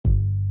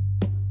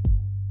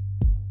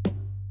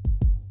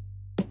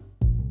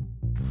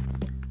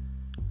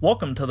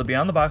Welcome to the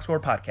Beyond the Box Score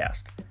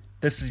podcast.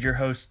 This is your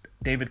host,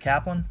 David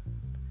Kaplan.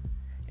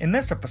 In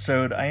this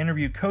episode, I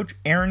interview Coach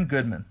Aaron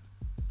Goodman.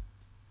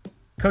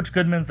 Coach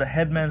Goodman's the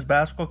head men's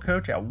basketball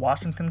coach at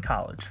Washington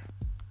College.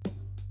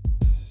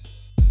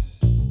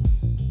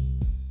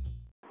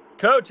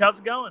 Coach, how's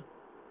it going?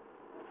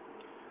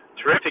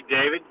 Terrific,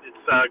 David.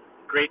 It's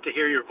great to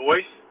hear your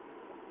voice.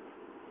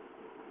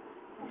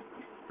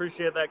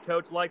 Appreciate that,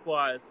 Coach.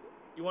 Likewise.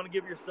 You want to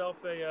give yourself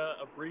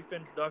a brief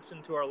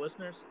introduction to our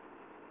listeners?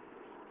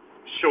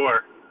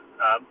 Sure.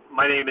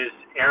 My name is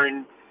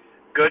Aaron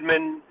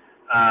Goodman.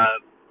 A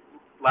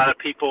lot of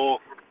people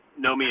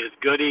know me as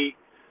Goody.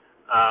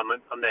 I'm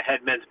the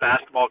head men's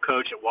basketball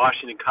coach at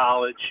Washington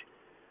College,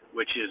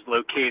 which is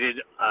located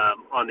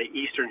on the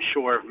eastern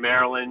shore of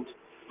Maryland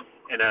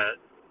in a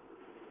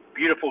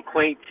beautiful,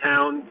 quaint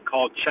town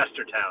called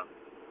Chestertown.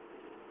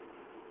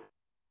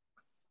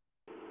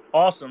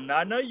 Awesome. Now,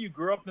 I know you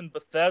grew up in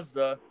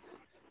Bethesda.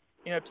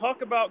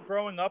 Talk about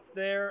growing up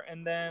there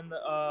and then,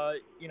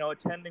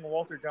 attending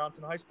Walter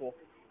Johnson High School.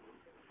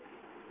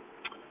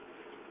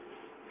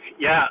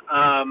 Yeah,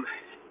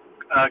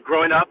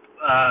 growing up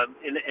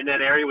in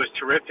that area was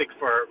terrific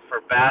for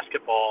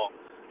basketball.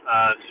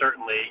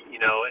 Certainly,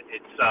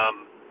 it's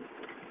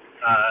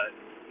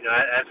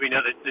as we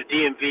know, the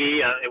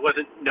DMV. It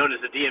wasn't known as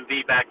the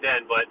DMV back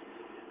then, but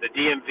the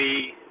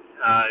DMV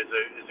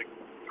is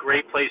a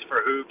great place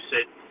for hoops.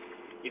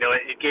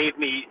 It gave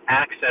me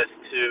access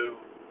to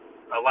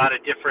a lot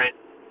of different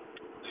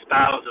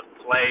styles of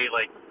play.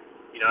 Like,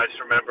 I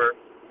just remember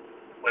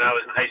when I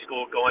was in high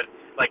school going,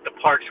 like, the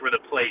parks were the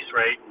place,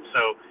 right? And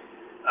so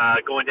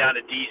going down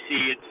to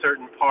D.C. at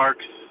certain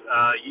parks,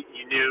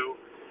 you knew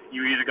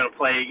you were either going to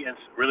play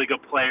against really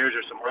good players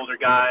or some older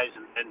guys.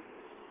 And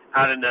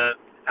out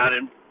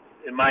in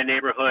my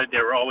neighborhood,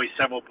 there were always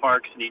several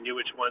parks, and you knew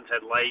which ones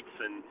had lights.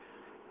 And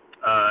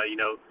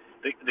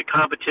the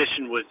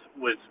competition was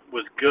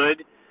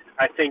good.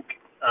 I think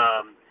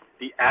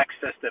the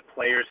access that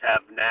players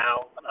have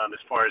now, as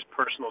far as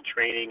personal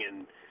training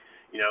and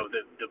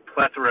the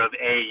plethora of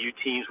AAU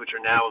teams which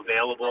are now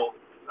available,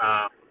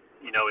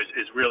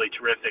 is really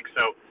terrific.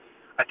 So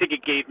I think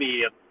it gave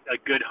me a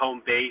good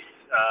home base,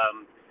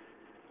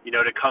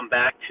 to come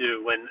back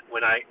to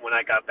when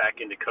I got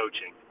back into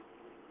coaching.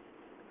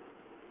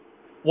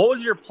 What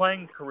was your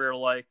playing career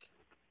like?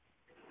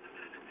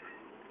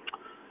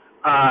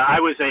 I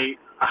was a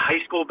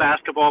high school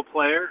basketball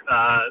player,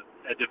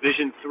 a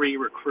Division III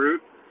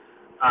recruit.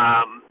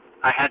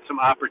 I had some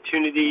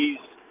opportunities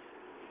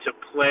to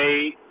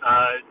play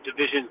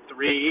Division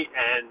III,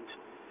 and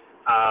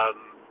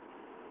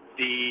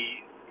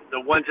the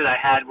ones that I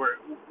had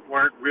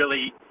weren't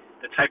really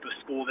the type of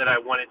school that I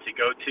wanted to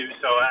go to,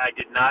 so I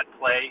did not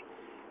play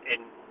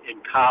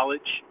in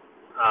college,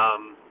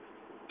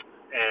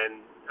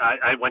 and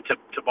I went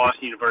to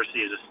Boston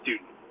University as a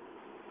student.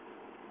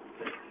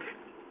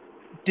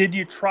 Did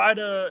you try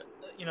to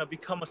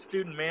become a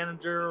student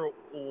manager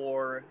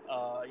or,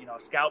 a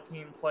scout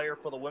team player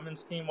for the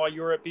women's team while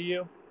you were at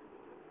BU?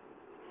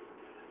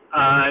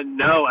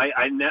 No,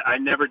 I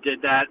never did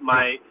that.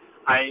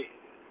 I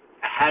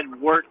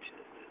had worked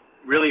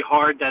really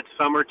hard that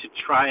summer to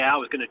try out. I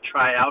was going to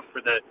try out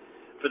for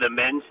the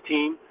men's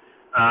team.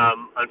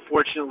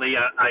 Unfortunately,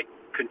 I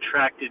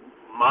contracted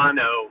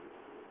mono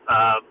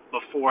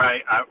before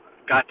I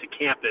got to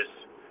campus,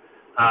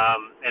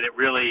 and it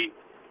really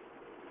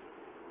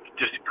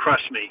just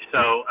crushed me.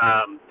 So,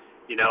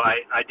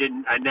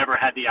 I never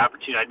had the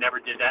opportunity. I never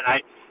did that.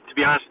 To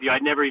be honest with you, I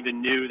never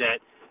even knew that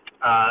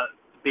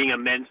being a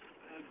men's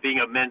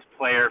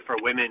player for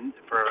women,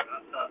 for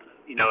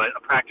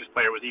a practice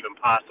player, was even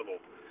possible.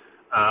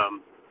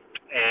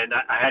 And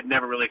I had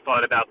never really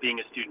thought about being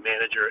a student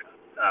manager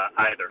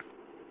either.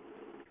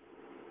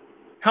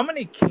 How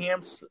many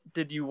camps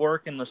did you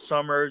work in the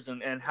summers,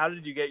 and how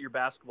did you get your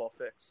basketball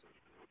fix?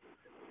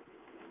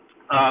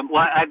 Well,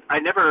 I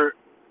never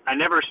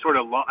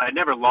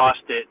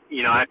lost it.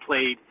 I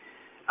played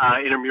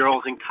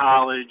intramurals in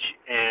college,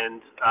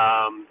 and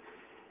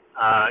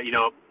I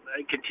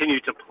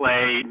continued to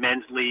play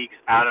men's leagues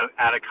out of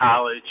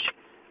college,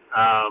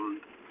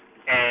 and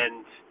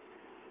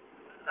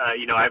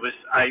I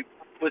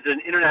was an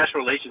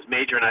international relations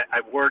major, and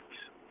I worked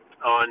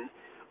on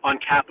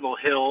Capitol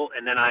Hill,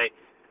 and then I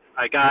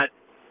got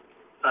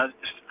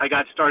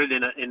started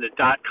in the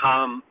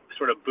 .com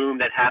sort of boom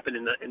that happened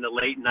in the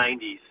late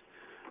 90s.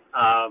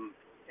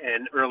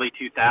 And early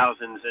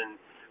 2000s, and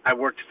I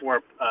worked for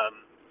a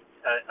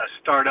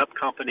startup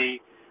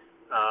company,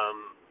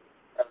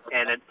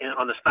 and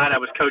on the side I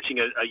was coaching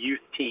a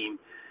youth team,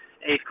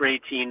 8th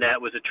grade team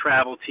that was a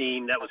travel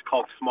team that was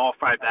called Small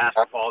Fry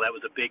Basketball. That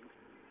was a big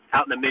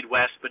out in the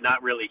Midwest, but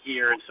not really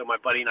here, and so my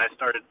buddy and I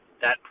started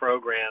that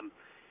program,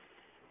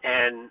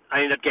 and I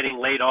ended up getting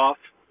laid off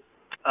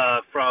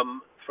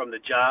from the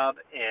job,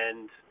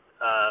 and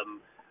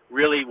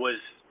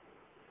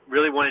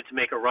really wanted to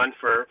make a run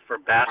for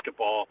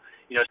basketball,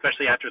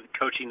 especially after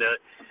coaching the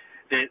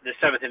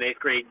 7th and 8th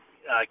grade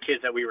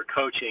kids that we were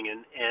coaching.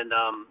 And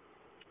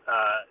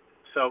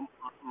so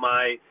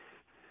my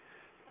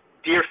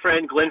dear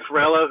friend Glenn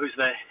Farello, who's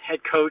the head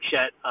coach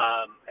at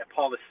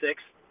Paul VI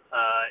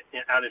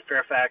out in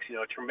Fairfax,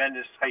 a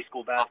tremendous high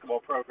school basketball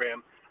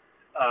program.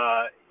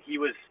 He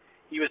was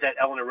at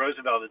Eleanor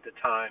Roosevelt at the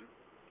time,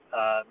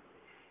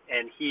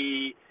 and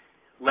he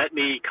let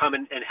me come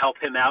and help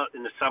him out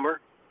in the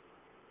summer,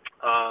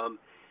 and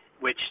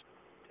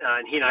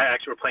he and I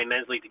actually were playing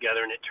men's league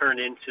together, and it turned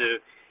into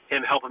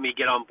him helping me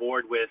get on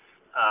board with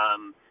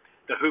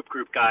the hoop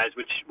group guys,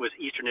 which was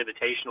Eastern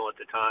Invitational at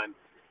the time.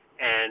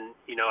 And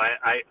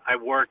I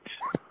worked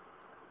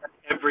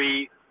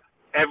every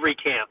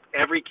camp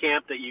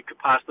that you could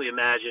possibly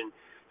imagine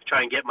to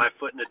try and get my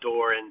foot in the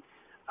door. And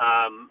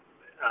I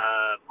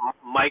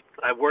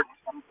worked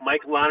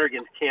Mike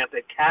Lonergan's camp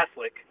at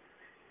Catholic,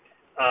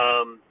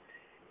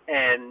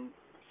 and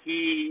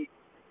he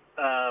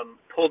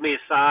pulled me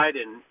aside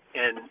and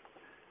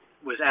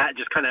was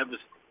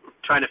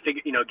trying to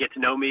get to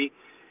know me.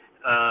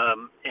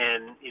 And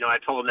I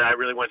told him that I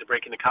really wanted to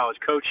break into college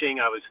coaching.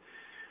 I was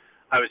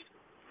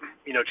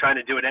trying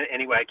to do it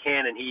any way I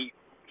can, and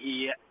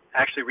he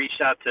actually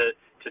reached out to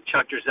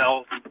Chuck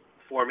Drizel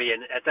for me.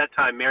 And at that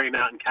time,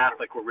 Marymount and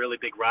Catholic were really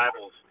big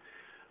rivals.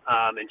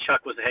 And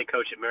Chuck was the head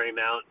coach at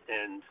Marymount,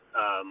 and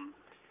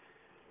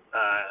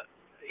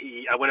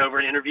I went over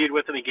and interviewed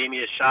with him. He gave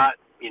me a shot,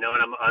 and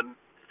I'm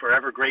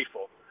forever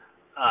grateful.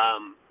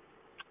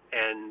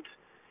 And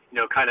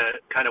kind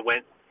of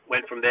went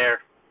from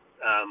there.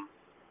 I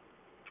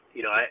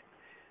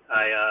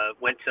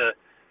went to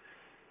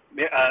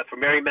for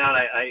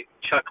Marymount.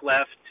 Chuck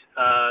left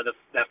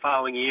that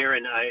following year,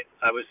 and I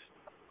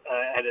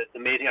had an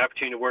amazing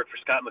opportunity to work for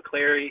Scott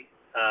McClary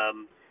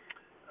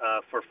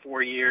for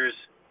 4 years,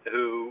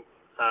 who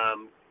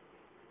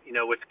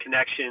with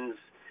connections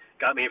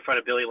got me in front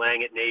of Billy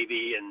Lang at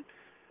Navy. And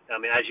I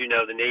mean, as you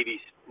know, the Navy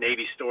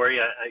story.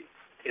 I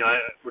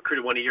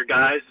recruited one of your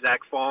guys,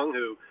 Zach Fong,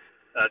 who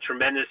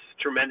tremendous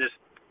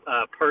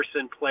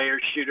person, player,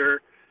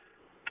 shooter.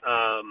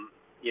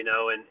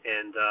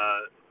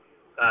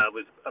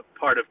 Was a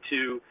part of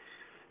two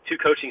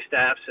coaching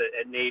staffs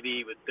at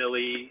Navy with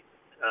Billy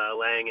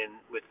Lang and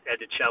with Ed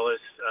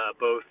DeChellis,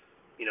 both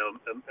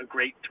a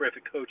great,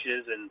 terrific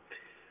coaches, and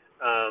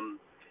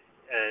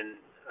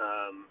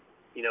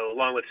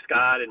along with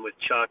Scott and with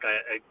Chuck,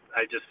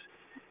 I just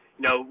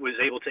was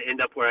able to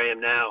end up where I am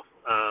now,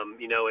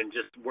 and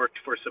just worked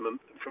for some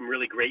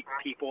really great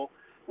people,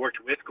 worked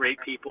with great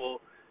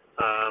people,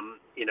 and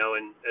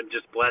I'm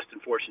just blessed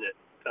and fortunate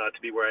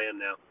to be where I am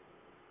now.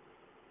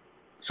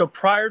 So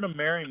prior to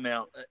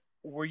Marymount,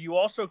 were you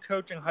also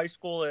coaching high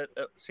school at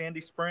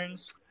Sandy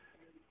Springs?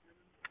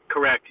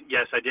 Correct.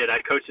 Yes, I did. I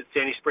coached at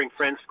Sandy Spring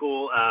Friends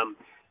School.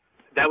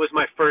 That was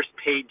my first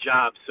paid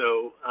job.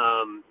 So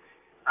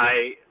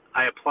I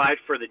applied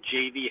for the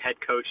JV head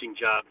coaching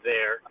job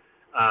there,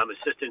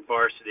 assistant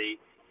varsity,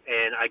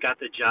 and I got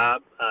the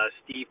job.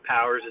 Steve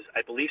Powers is,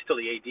 I believe, still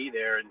the AD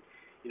there, and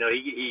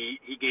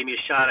he gave me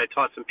a shot. I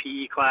taught some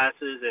PE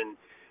classes and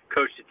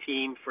coached a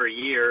team for a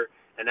year,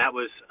 and that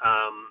was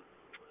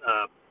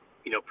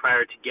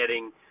prior to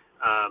getting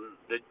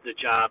the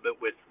job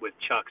with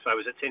Chuck. So I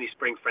was at Sandy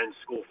Spring Friends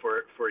School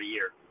for a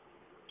year.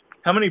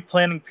 How many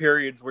planning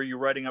periods were you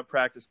writing up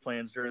practice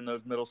plans during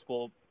those middle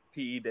school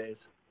PE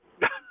days?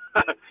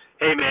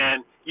 Hey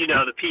man,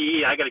 the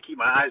PE, I got to keep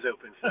my eyes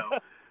open. So,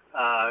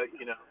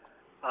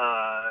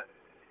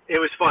 it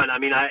was fun. I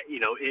mean,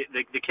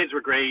 the kids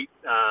were great.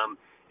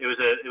 It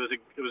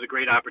was a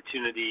great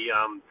opportunity.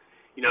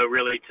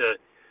 Really to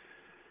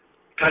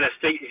kind of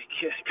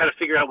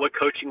figure out what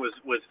coaching was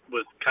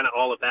kind of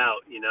all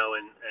about. And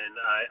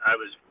I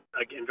was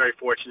again very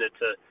fortunate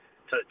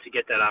to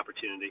get that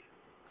opportunity.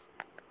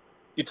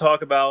 You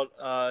talk about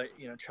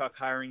Chuck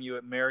hiring you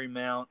at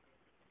Marymount.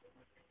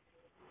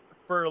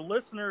 For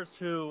listeners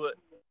who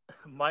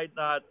might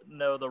not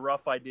know the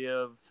rough idea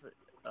of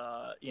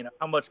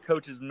how much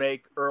coaches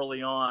make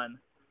early on,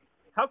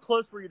 how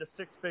close were you to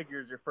six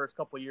figures your first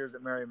couple of years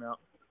at Marymount?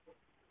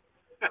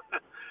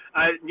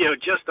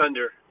 Just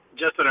under.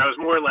 I was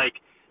more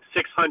like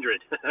 $600.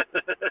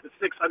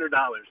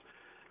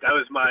 That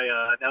was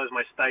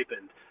my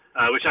stipend,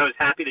 which I was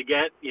happy to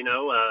get.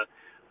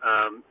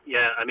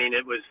 I mean,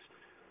 it was.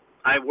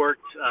 I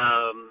worked.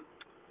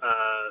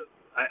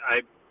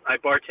 I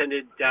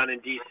bartended down in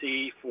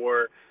D.C.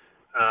 for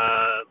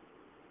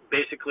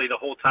basically the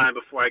whole time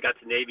before I got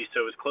to Navy,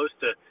 so it was close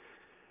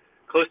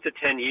to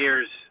 10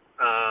 years.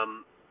 I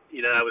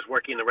was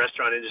working in the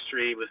restaurant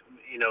industry with,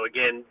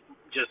 again,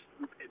 just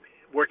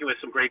working with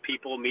some great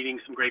people, meeting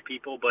some great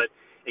people, but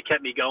it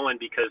kept me going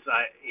because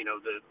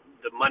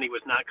the money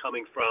was not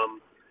coming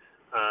from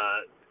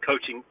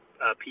coaching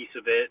piece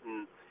of it,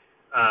 and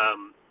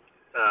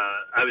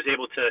I was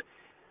able to,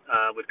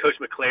 with Coach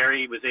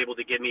McClary, was able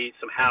to give me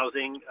some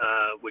housing,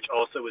 which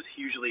also was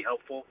hugely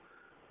helpful.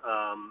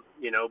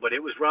 But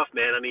it was rough,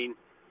 man. I mean,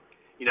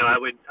 I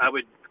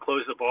would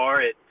close the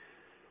bar at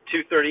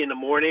 2:30 in the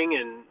morning,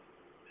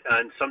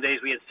 and some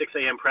days we had 6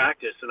 a.m.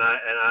 practice, and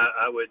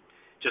I would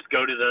just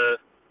go to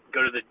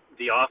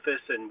the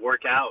office and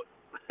work out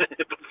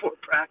before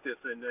practice,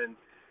 and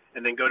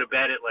and then go to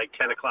bed at like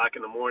 10 o'clock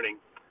in the morning.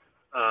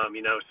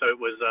 So it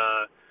was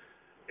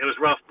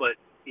rough, but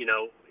you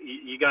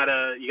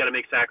gotta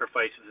make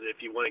sacrifices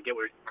if you want to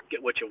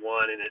get what you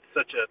want, and it's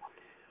such a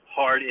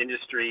hard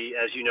industry,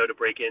 as you know, to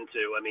break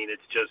into. I mean,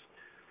 it's just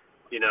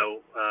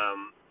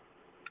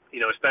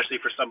especially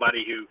for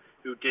somebody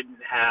who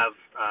didn't have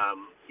a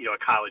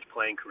college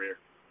playing career.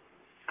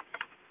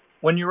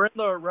 When you were in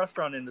the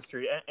restaurant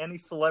industry, any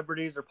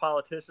celebrities or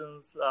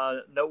politicians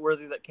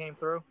noteworthy that came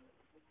through?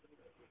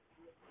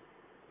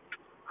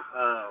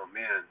 Oh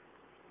man.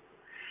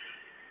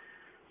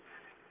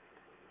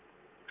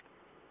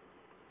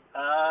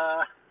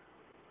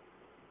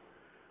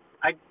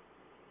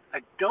 I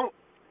don't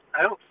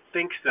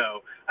think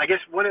so. I guess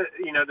one of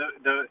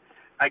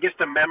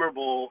the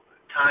memorable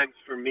times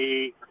for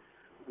me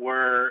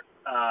were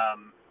I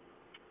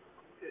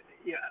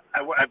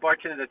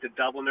bartended at the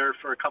Dubliner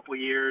for a couple of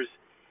years,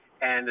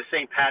 and the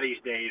St. Patty's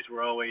days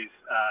were always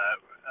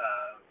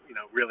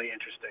really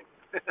interesting.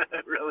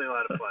 Really a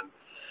lot of fun.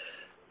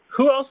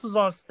 Who else was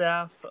on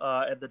staff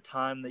at the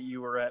time that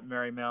you were at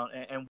Marymount,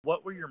 and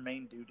what were your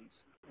main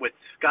duties? With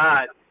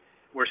Scott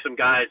were some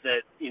guys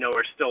that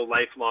are still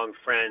lifelong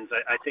friends.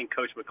 I think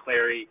Coach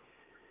McClary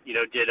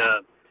did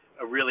a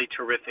really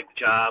terrific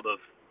job of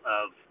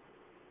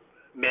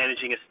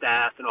managing a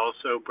staff and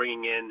also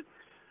bringing in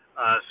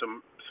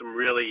some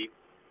really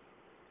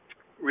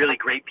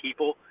great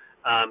people.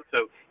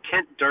 So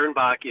Kent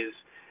Dernbach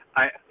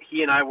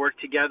he and I work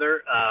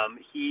together.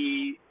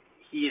 He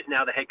is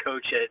now the head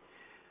coach at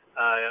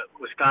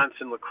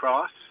Wisconsin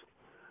lacrosse,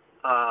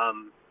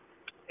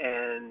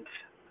 and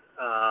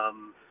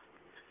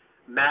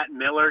Matt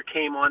Miller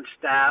came on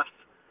staff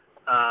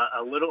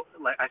a little,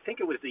 like I think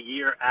it was the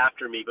year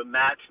after me, but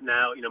Matt's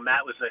now,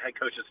 Matt was the head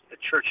coach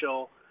at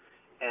Churchill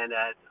and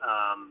at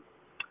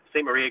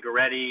St. Maria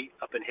Goretti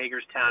up in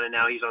Hagerstown, and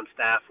now he's on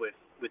staff with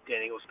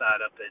Dan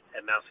Engelstad up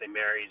at Mount St.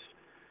 Mary's.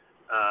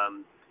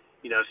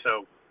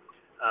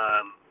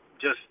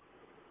 Just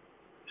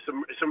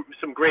some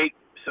great,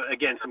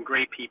 some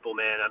great people,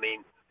 man. I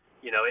mean,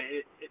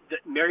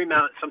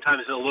 Marymount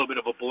sometimes is a little bit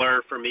of a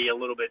blur for me, a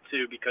little bit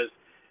too, because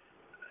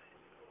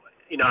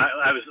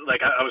I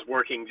was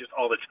working just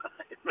all the time.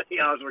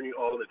 I was working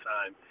all the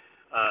time,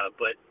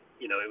 but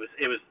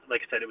it was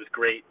like I said, it was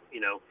great.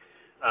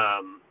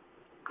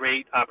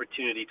 Great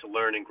opportunity to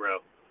learn and grow.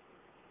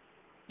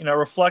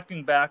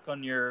 Reflecting back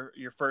on your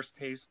first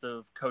taste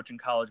of coaching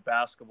college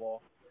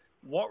basketball,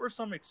 what were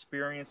some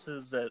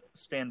experiences that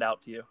stand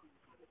out to you?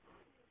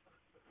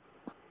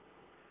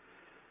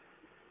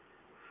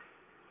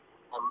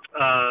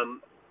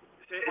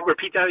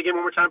 Repeat that again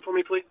one more time for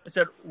me, please. I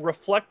said,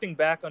 reflecting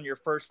back on your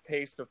first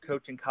taste of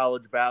coaching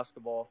college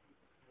basketball,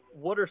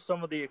 what are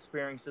some of the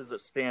experiences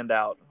that stand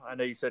out? I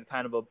know you said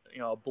kind of a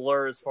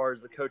blur as far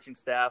as the coaching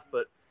staff,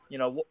 but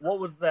what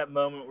was that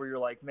moment where you're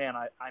like, man,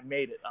 I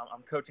made it.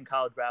 I'm coaching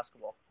college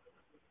basketball.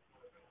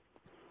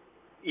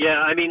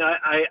 Yeah, I mean,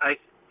 I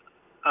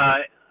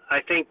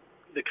think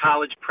the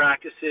college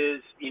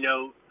practices,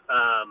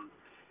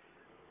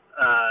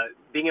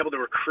 being able to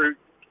recruit,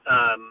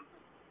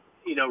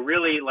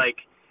 really like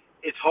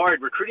it's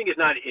hard. Recruiting is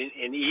not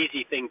an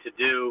easy thing to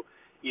do,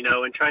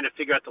 and trying to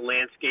figure out the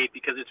landscape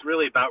because it's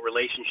really about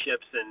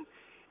relationships. And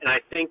I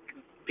think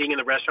being in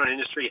the restaurant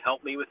industry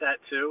helped me with that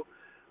too.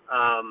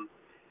 I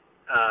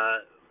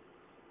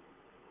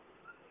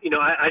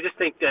just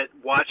think that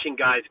watching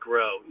guys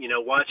grow,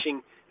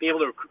 being able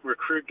to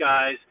recruit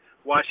guys,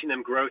 watching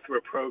them grow through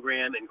a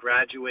program and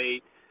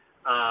graduate,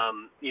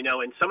 and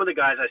some of the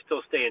guys I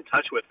still stay in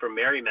touch with from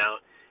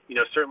Marymount,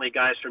 certainly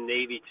guys from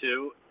Navy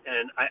too.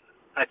 And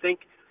I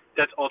think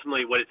that's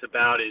ultimately what it's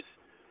about is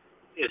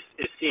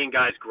seeing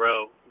guys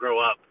grow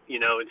up,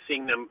 and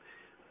seeing them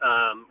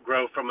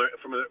grow from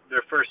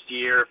their first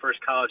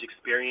college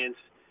experience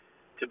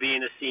to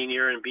being a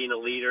senior and being a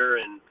leader.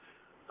 And,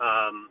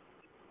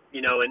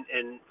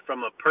 and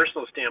from a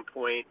personal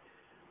standpoint,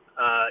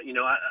 I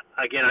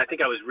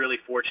think I was really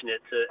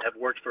fortunate to have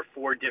worked for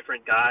 4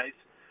 different guys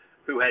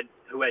who had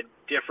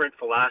different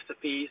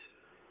philosophies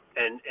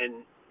and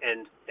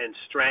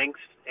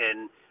strengths,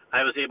 and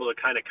I was able to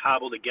kind of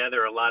cobble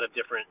together a lot of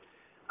different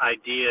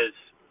ideas,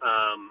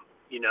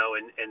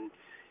 and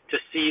to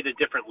see the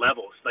different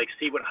levels, like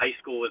see what high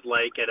school was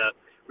like at a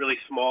really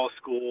small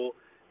school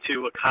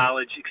to a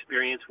college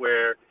experience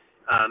where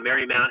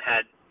Marymount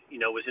had,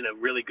 was in a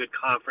really good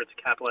conference,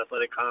 Capital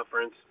Athletic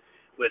Conference,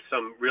 with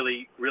some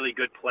really, really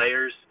good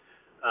players,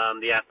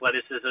 the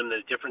athleticism,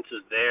 the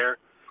differences there,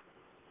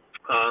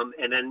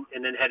 and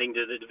then heading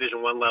to the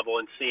Division I level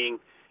and seeing,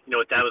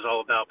 what that was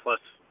all about. Plus,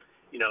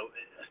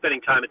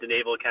 spending time at the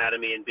Naval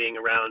Academy and being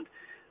around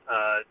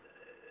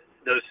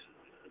those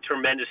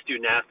tremendous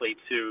student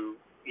athletes who,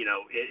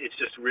 it's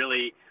just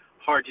really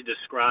hard to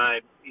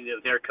describe,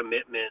 their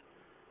commitment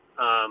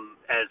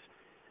as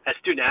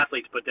student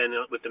athletes, but then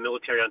with the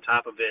military on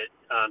top of it,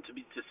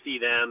 to see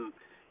them,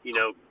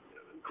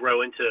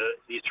 grow into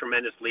these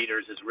tremendous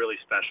leaders is really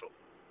special.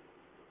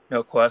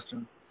 No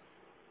question.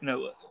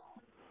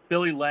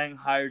 Billy Lang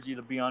hired you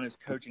to be on his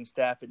coaching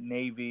staff at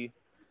Navy.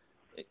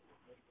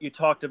 you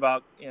talked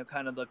about,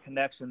 kind of the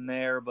connection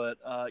there, but,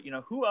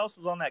 who else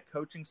was on that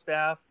coaching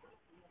staff,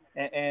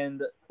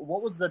 and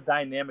what was the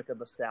dynamic of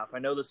the staff? I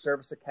know the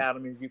service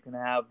academies, you can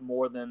have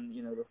more than,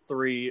 the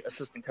 3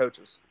 assistant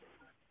coaches.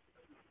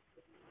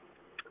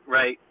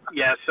 Right.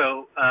 Yeah.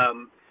 So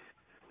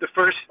the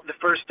first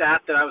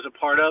staff that I was a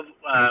part of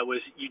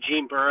was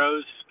Eugene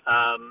Burrows,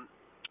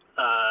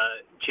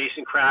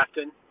 Jason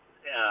Crafton,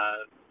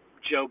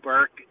 Joe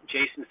Burke.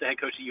 Jason's the head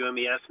coach at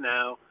UMES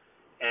now,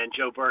 and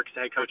Joe Burke's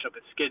the head coach up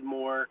at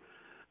Skidmore.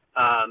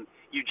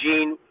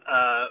 Eugene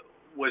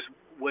was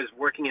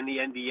working in the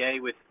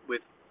NBA with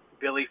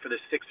Billy for the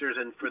Sixers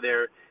and for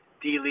their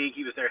D League.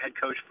 He was their head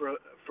coach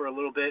for a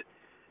little bit,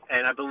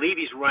 and I believe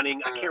he's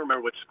running. I can't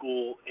remember what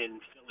school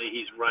in Philly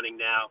he's running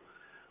now.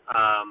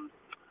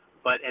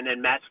 And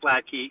then Matt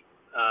Slatke,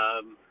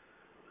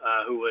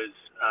 who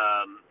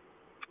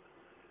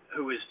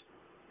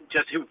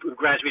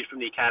graduated from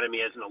the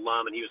academy as an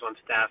alum, and he was on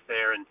staff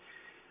there. And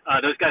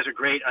those guys are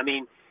great. I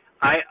mean,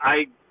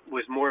 I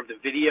was more of the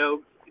video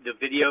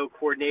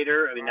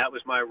coordinator. I mean, that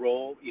was my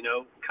role.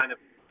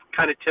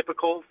 Kind of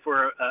typical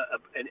for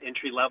an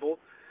entry level.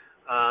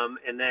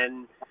 And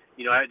then,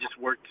 I just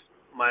worked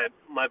my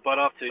butt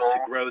off to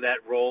grow that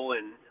role,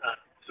 and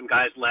some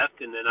guys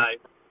left, and then I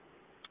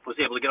was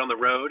able to get on the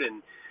road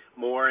and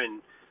more,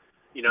 and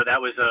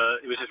that was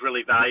it was just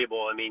really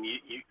valuable. I mean,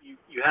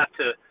 you have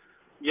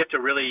to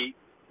really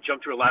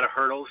jump through a lot of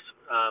hurdles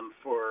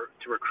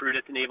to recruit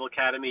at the Naval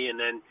Academy, and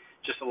then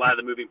just a lot of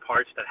the moving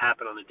parts that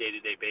happen on a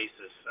day-to-day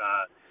basis.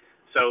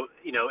 So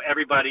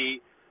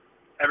everybody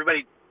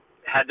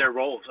had their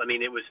roles. I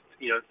mean, it was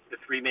the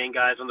 3 main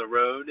guys on the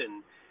road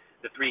and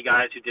the 3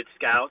 guys who did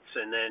scouts,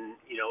 and then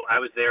I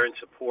was there in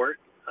support,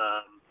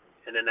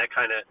 and then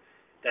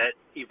that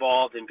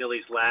evolved in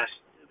Billy's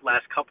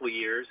last couple of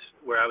years,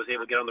 where I was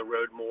able to get on the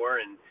road more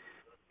and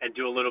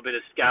do a little bit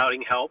of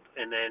scouting help.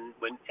 And then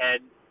when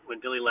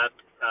Billy left,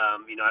 I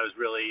was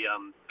really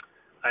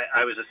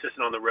I was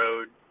assistant on the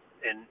road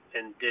and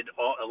did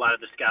a lot of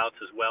the scouts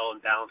as well,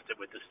 and balanced it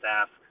with the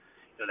staff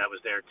that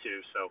was there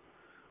too. So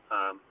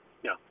I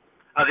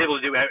was able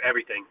to do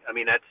everything. I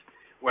mean, that's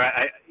where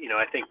I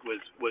think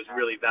was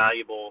really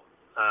valuable,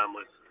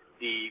 was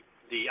the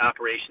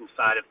operations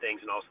side of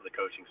things and also the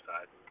coaching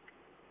side.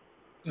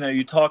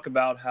 You talk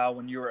about how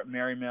when you were at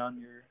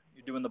Marymount, you're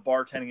doing the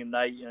bartending at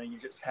night. You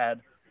just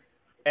had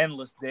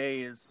endless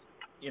days.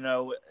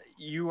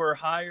 You were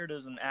hired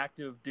as an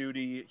active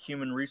duty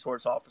human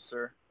resource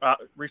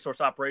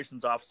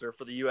operations officer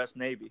for the U.S.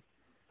 Navy.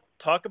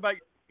 Talk about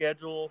your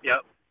schedule.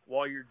 Yep.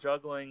 While you're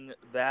juggling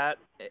that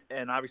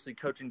and obviously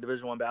coaching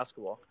Division I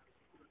basketball.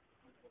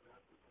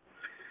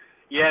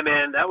 Yeah,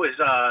 man, that was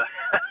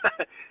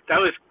that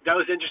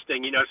was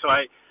interesting. So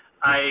I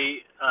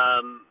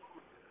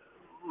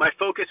my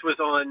focus was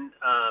on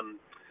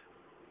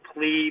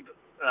plebe.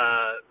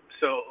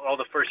 So all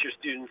the first year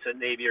students at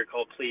Navy are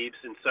called plebes,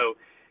 and so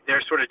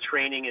their sort of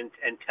training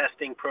and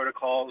testing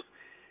protocols.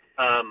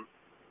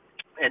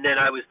 And then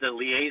I was the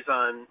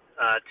liaison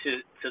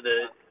to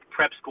the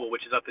prep school,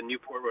 which is up in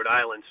Newport, Rhode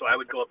Island. So I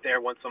would go up there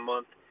once a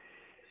month,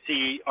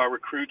 see our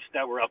recruits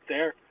that were up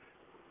there,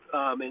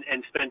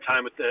 and spend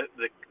time with the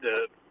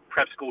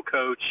prep school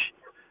coach.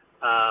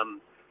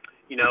 And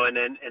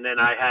then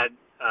I had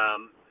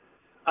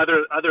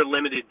other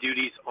limited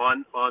duties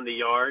on the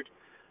yard.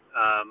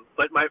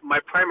 But my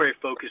primary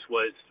focus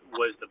was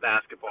the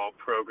basketball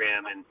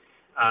program, and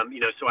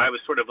so I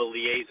was sort of a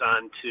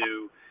liaison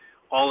to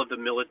all of the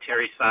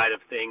military side of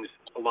things,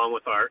 along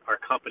with our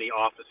company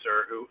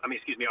officer,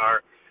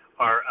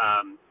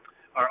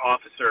 our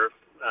officer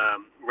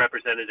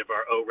representative,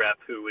 our OREP,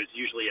 who is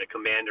usually a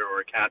commander or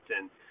a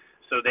captain.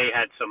 So they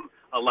had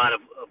a lot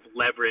of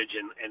leverage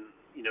and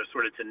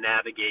sort of to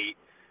navigate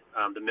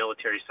the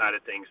military side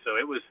of things. So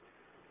it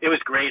was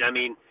great. I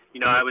mean,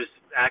 I was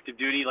active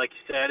duty, like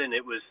you said, and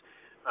it was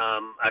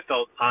I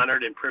felt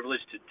honored and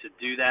privileged to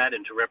do that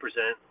and to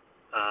represent,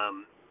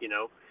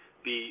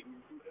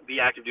 be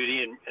active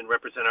duty and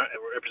represent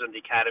the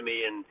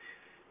academy and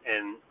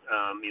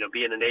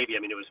be in the Navy. I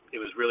mean, it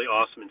was really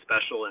awesome and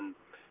special, and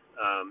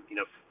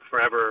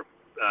forever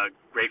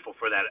grateful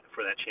for that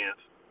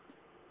chance.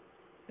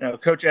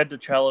 Coach Ed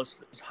DeChellis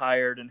is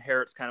hired, and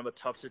inherits kind of a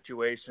tough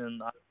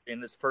situation.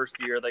 In his first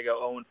year, they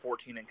go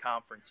 0-14 in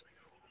conference.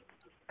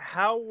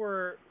 How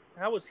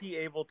was he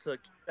able to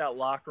keep that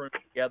locker room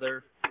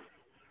together?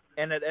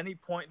 And at any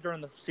point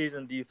during the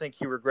season, do you think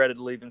he regretted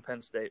leaving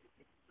Penn State?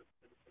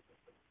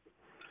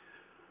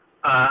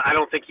 I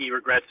don't think he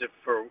regrets it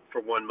for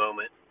one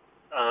moment.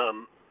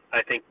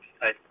 I think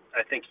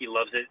he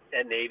loves it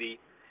at Navy.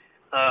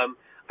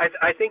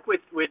 I think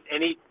with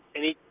any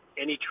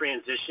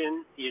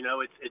transition,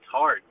 it's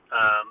hard.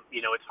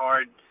 It's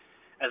hard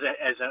as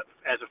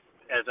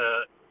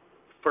a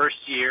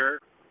first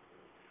year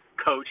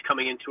coach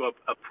coming into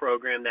a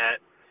program that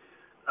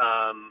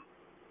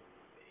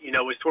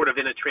was sort of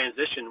in a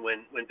transition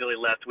when Billy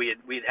left. We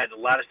had a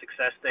lot of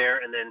success there,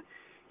 and then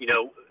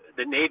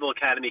the Naval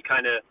Academy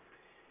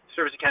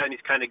service academies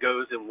kind of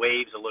goes in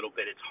waves a little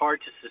bit. It's hard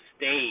to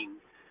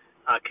sustain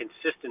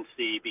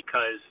consistency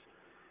because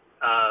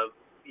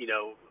you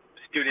know,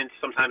 students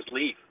sometimes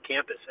leave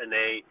campus and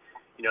they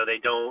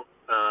don't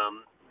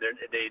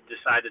they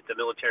decide that the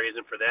military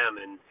isn't for them,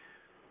 and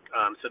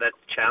so that's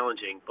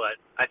challenging. But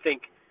I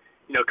think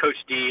Coach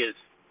D is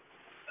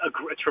a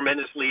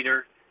tremendous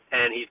leader,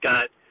 and he's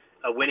got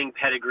a winning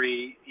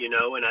pedigree,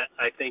 and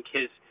I think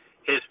his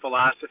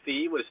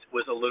philosophy was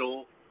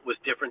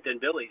different than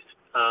Billy's.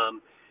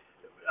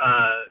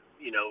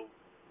 You know,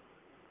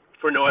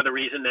 for no other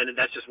reason than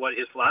that's just what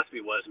his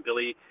philosophy was. And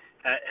Billy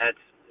had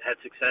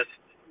success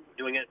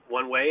doing it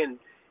one way, and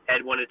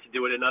Ed wanted to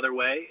do it another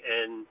way,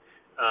 and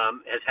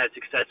has had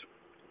success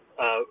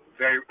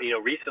very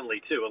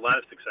recently too, a lot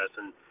of success.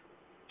 And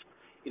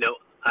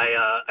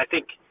I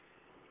think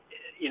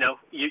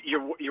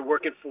you're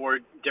working for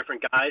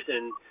different guys,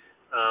 and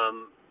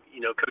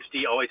Coach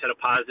D always had a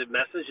positive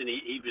message, and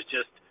he was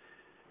just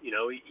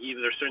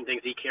there's certain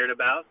things he cared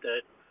about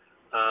that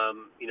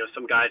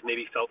some guys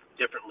maybe felt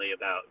differently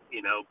about,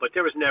 but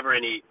there was never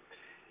any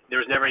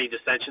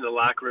dissension in the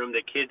locker room.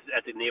 The kids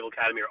at the Naval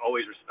Academy are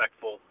always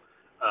respectful,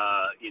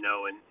 and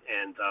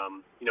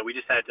we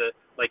just had to,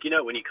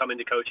 when you come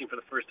into coaching for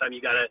the first time,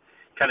 you got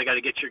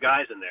to get your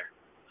guys in there.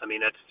 I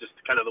mean, that's just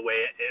kind of the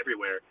way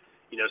everywhere.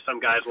 Some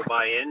guys will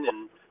buy in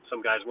and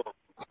some guys won't.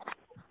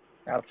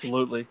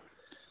 Absolutely.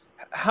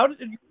 How did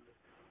you?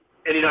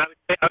 And I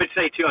would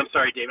say too. I'm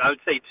sorry, Dave. I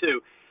would say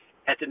too.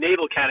 At the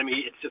Naval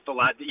Academy, it's just a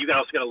lot that you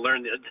also got to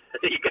learn.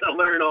 You got to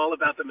learn all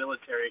about the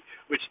military,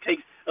 which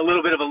takes a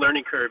little bit of a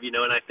learning curve,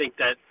 And I think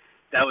that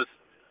was,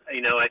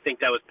 I think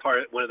that was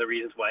one of the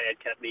reasons why Ed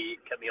kept me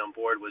on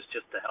board, was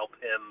just to help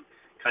him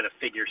kind of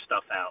figure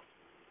stuff out.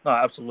 Oh,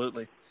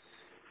 absolutely.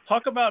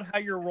 Talk about how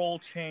your role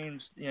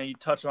changed. You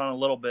touched on it a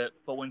little bit,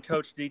 but when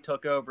Coach D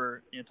took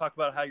over, talk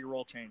about how your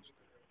role changed.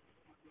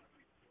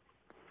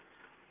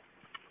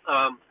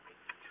 I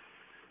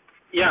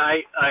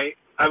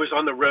was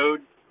on the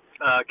road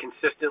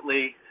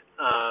consistently,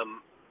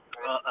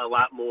 a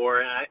lot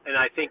more, and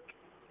I think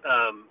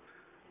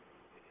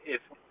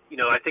if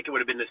I think it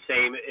would have been the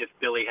same if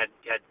Billy had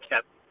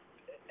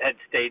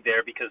stayed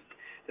there, because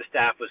the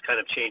staff was kind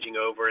of changing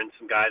over and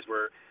some guys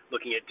were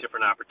looking at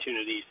different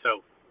opportunities.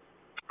 So,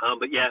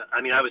 but yeah,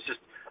 I mean, I was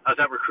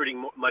out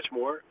recruiting much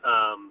more,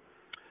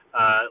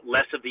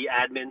 less of the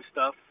admin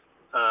stuff,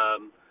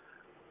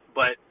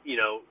 but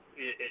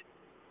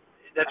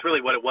that's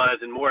really what it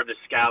was, and more of the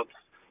scouts.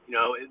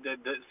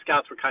 The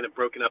scouts were kind of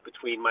broken up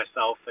between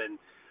myself and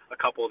a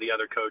couple of the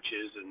other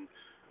coaches, and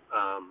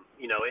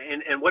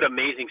and what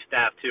amazing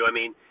staff too. I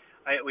mean,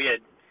 we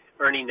had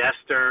Ernie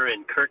Nestor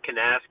and Kurt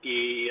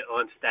Kanaski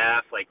on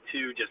staff, like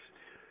two just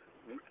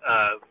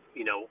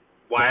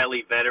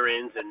wily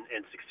veterans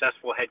and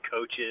successful head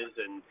coaches,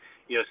 and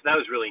so that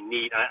was really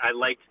neat. I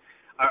liked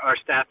our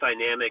staff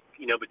dynamic,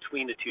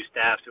 between the two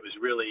staffs. It was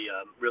really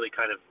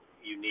kind of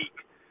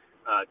unique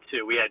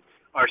too. We had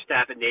our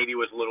staff at Navy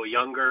was a little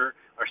younger.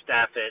 Our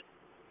staff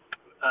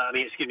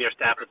our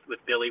staff with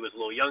Billy was a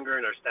little younger,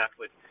 and our staff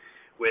with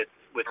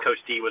Coach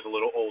D was a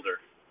little older.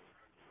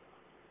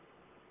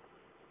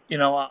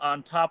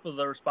 On top of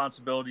the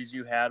responsibilities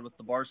you had with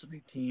the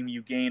varsity team,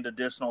 you gained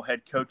additional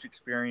head coach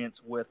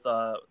experience with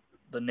the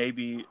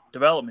Navy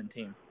development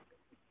team.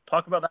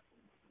 Talk about that.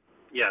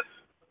 Yes.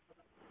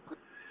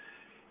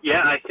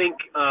 Yeah, I think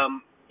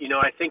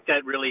I think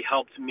that really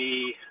helped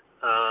me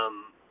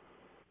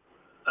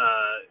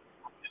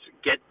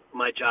get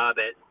my job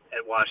at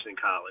Washington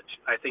College.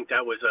 I think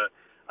that was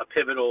a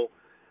pivotal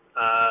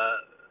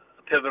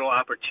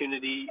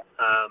opportunity.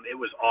 It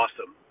was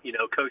awesome.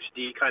 Coach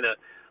D kind of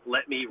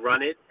let me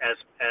run it as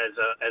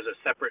a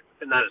separate,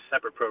 not a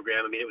separate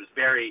program. I mean,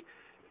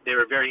 they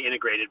were very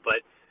integrated,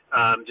 but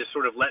just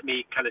sort of let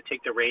me kind of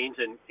take the reins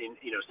and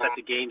set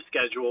the game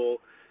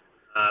schedule.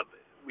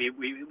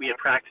 We had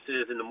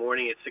practices in the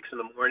morning at 6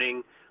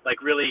 a.m,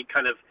 like really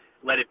kind of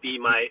let it be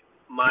my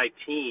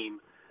team.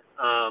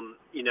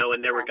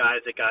 And there were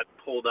guys that got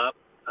pulled up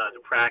to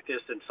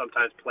practice and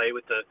sometimes play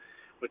with the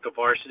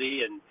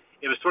varsity, and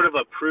it was sort of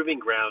a proving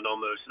ground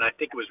almost. And I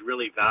think it was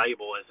really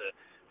valuable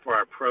for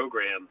our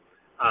program.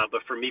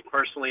 But for me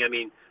personally, I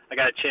mean, I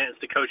got a chance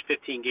to coach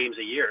 15 games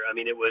a year. I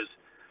mean, it was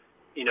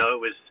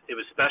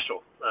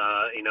special.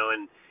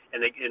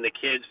 And the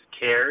kids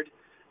cared.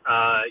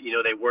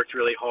 They worked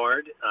really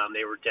hard.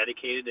 They were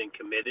dedicated and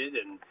committed,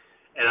 and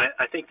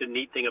I think the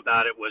neat thing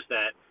about it was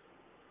that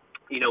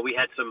we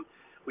had some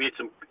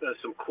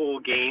cool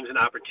games and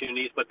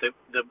opportunities, but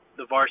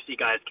the varsity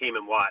guys came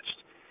and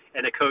watched,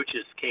 and the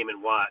coaches came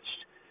and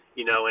watched,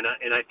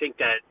 and I think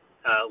that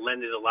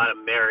lended a lot of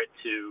merit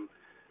to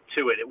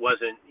it. It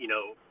wasn't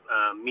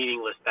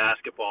meaningless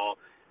basketball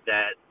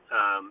that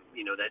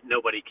that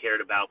nobody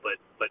cared about but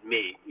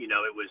me.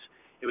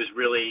 It was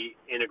really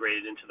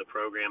integrated into the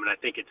program, and I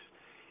think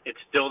it's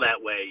still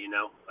that way.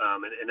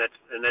 And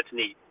that's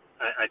neat.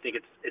 I think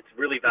it's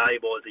really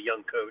valuable as a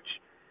young coach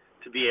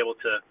to be able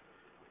to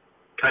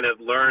kind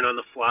of learn on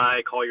the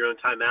fly, call your own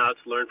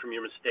timeouts, learn from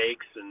your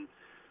mistakes, and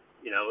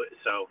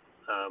so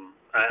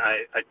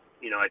I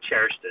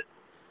cherished it.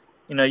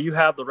 You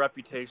have the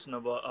reputation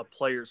of a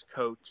player's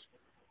coach,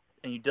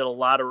 and you did a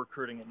lot of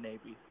recruiting at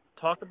Navy.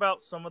 Talk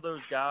about some of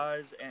those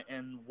guys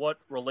and what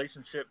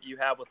relationship you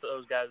have with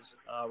those guys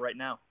right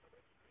now.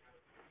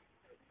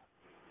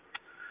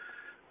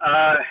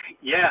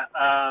 Yeah.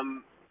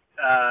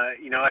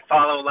 I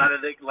follow a lot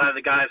of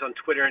the guys on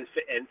Twitter and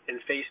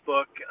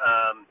Facebook.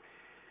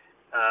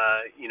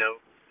 You know,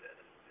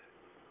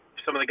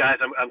 some of the guys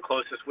I'm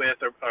closest with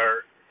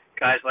are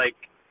guys like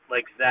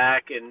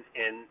Zach and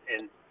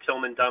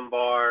Tillman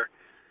Dunbar.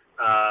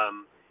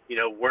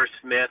 Worth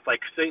Smith.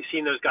 Like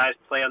seeing those guys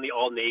play on the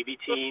All Navy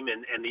team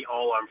and the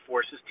All Armed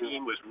Forces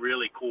team was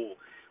really cool.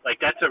 Like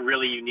that's a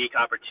really unique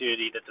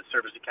opportunity that the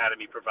Service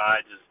Academy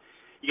provides. Is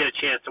you get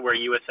a chance to wear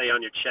USA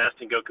on your chest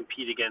and go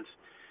compete against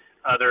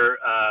other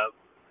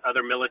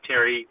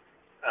military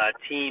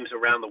teams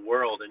around the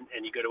world,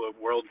 and you go to a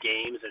World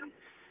Games, and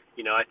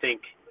I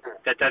think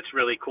that's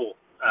really cool.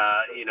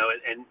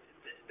 And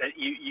that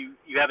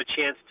you have a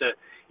chance to.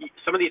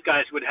 Some of these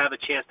guys would have a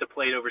chance to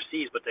play it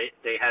overseas, but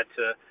they had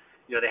to.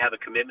 They have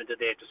a commitment that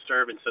they have to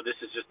serve, and so this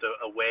is just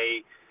a way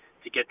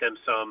to get them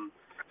some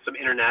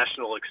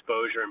international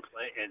exposure and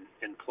play. And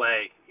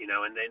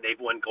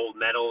they've won gold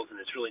medals, and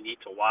it's really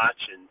neat to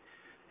watch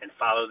and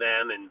follow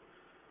them. And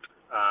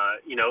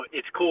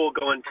it's cool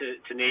going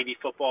to Navy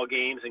football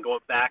games and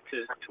going back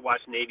to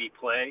watch Navy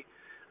play.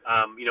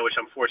 Which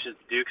I'm fortunate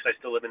to do because I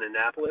still live in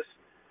Annapolis.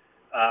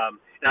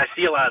 And I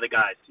see a lot of the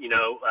guys.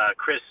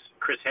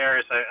 Chris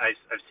Harris,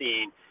 I've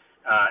seen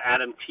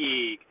Adam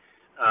Teague.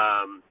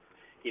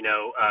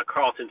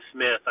 Carlton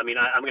Smith. I mean,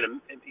 I'm going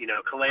to,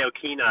 Kaleo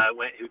Kina,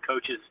 who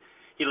coaches,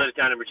 he lives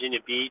down in Virginia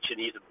Beach, and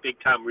he's a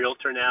big-time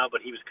realtor now,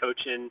 but he was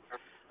coaching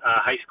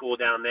high school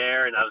down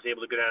there, and I was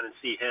able to go down and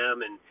see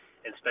him and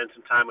spend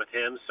some time with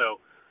him. So,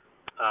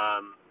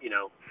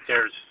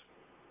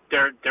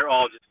 they're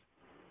all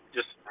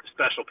just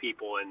special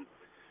people. And,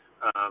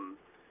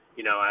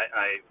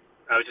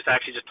 I was just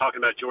talking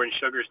about Jordan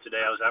Sugars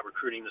today. I was out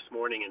recruiting this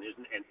morning, and his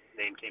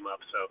name came up.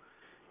 So,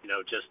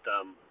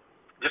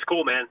 just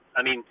cool, man.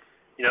 I mean,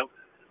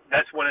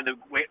 that's one of the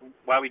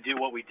why we do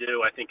what we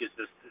do. I think is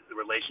the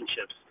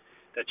relationships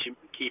that you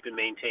keep and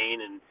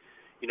maintain, and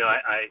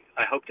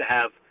I hope to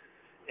have,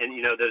 and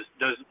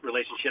those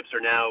relationships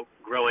are now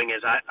growing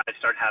as I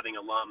start having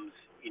alums,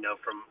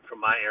 from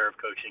my era of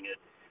coaching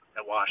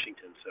at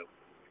Washington. So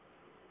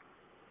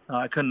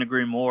I couldn't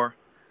agree more.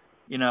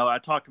 I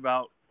talked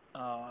about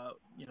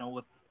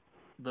with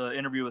the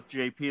interview with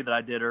JP that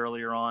I did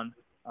earlier on.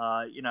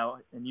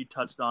 And you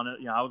touched on it.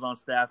 I was on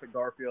staff at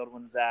Garfield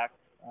when Zach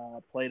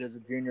played as a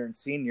junior and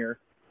senior.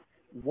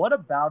 What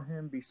about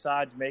him,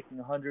 besides making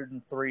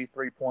 103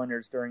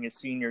 three-pointers during his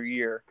senior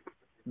year,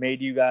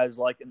 made you guys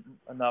like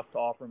enough to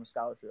offer him a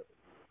scholarship?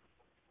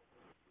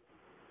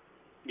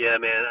 Yeah,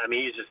 man. I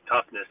mean, he's just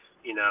toughness.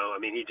 I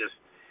mean, he just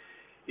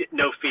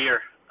no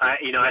fear.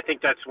 I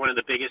think that's one of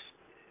the biggest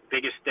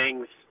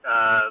things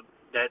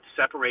that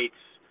separates,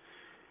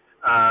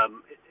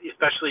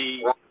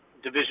 especially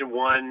Division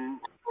I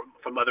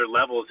from other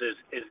levels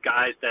is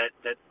guys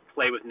that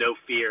play with no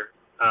fear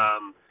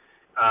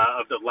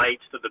of the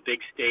lights, of the big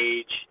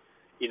stage,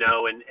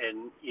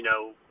 and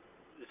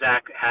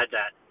Zach had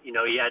that.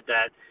 He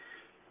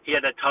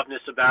had that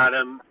toughness about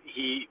him.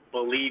 He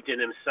believed in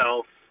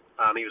himself.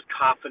 He was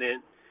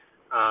confident.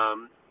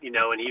 And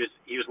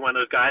he was one of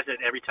those guys that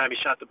every time he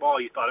shot the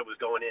ball, you thought it was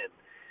going in.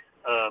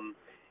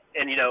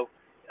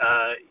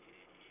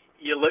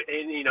 You look,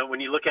 and when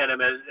you look at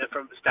him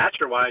from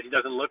stature-wise, he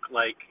doesn't look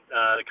like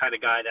the kind of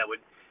guy that would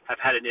have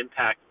had an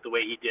impact the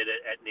way he did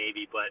it at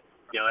Navy. But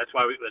that's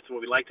what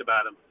we liked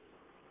about him.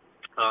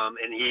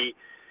 And he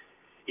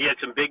had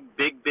some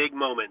big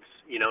moments,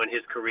 in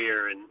his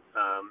career, and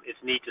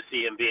it's neat to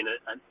see him being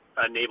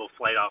a naval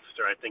flight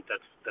officer. I think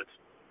that's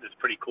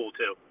pretty cool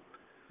too.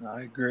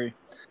 I agree.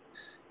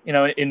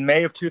 In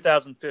May of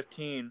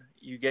 2015,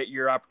 you get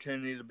your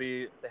opportunity to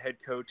be the head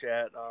coach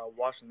at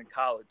Washington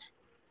College.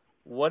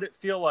 What did it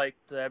feel like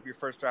to have your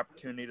first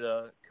opportunity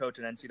to coach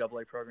an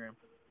NCAA program?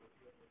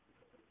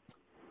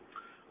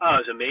 Oh,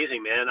 it was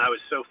amazing, man. I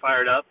was so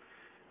fired up.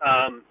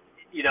 And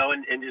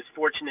just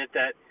fortunate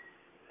that,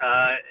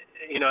 I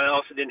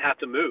also didn't have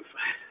to move.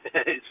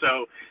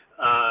 So,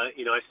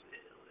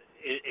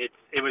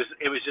 it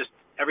was just,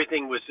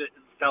 everything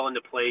fell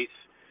into place.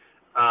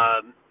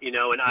 And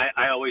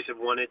I always have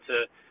wanted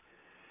to,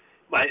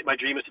 my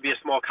dream was to be a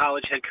small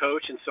college head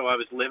coach, and so I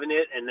was living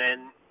it. And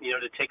then,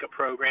 to take a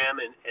program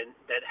and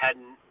that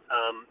hadn't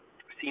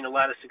seen a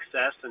lot of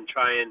success and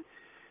try and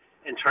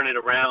turn it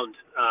around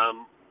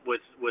was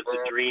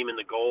the dream and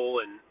the goal.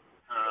 And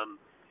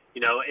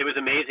it was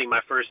amazing.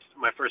 My first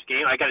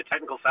game, I got a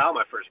technical foul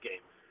my first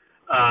game,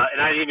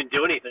 and I didn't even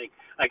do anything.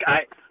 Like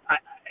I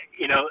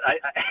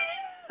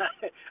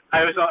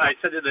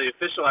said to the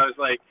official, I was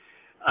like,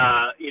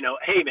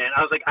 hey man,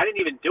 I was like, I didn't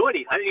even do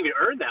anything. I didn't even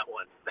earn that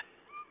one.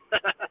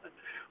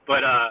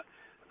 But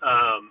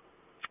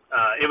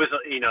it was,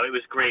 it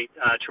was great,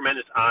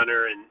 tremendous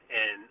honor, and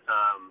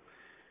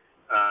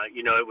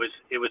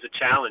it was a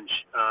challenge.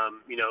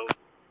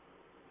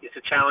 It's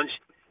a challenge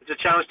it's a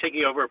challenge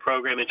taking over a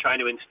program and trying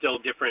to instill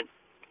different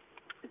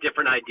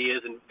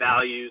ideas and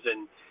values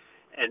and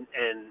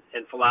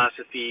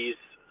philosophies,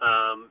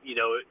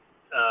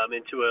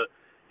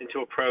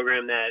 into a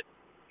program that,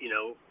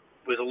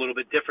 was a little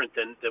bit different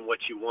than what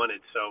you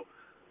wanted. So,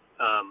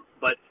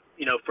 but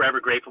forever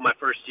grateful. My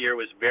first year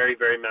was very,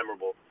 very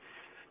memorable,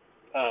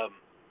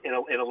 in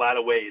a lot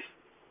of ways.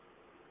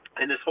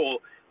 And my whole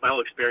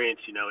experience,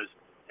 is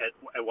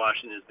at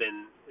Washington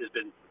has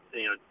been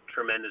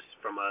tremendous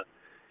from a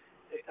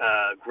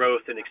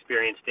growth and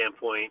experience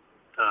standpoint,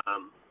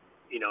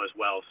 as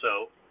well.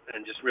 So,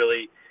 and just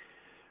really,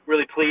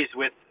 really pleased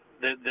with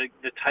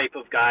the type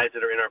of guys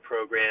that are in our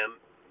program,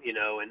 and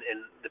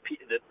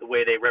the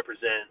way they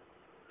represent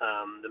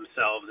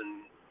themselves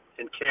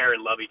and care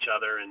and love each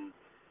other. And,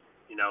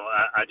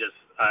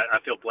 I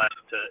feel blessed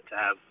to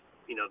have,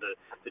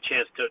 the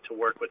chance to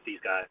work with these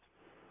guys.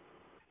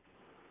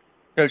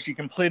 So she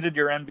completed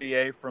your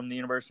MBA from the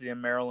University of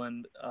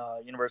Maryland,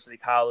 University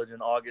College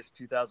in August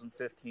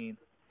 2015.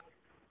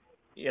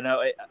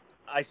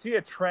 I see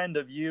a trend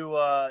of you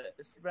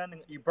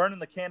burning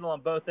the candle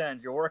on both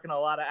ends. You're working a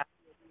lot of.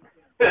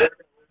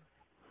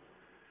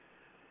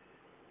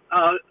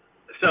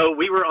 So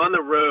we were on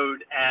the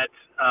road at,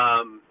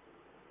 I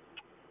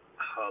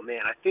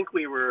think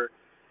we were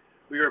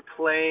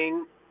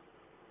playing.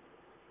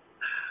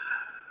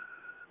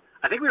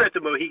 I think we were at the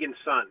Mohegan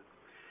Sun.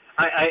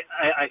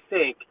 I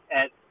think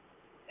it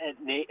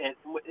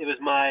was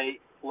my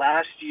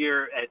last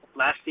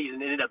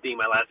season. It ended up being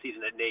my last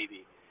season at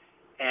Navy,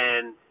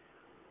 and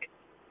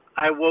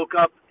I woke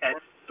up at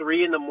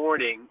 3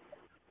 a.m.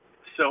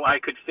 so I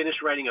could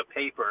finish writing a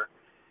paper,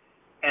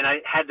 and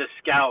I had to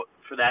scout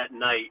for that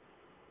night.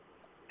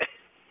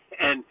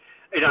 And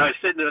I was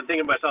sitting there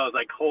thinking to myself, I was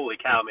like, "Holy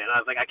cow, man!" I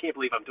was like, "I can't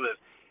believe I'm doing this,"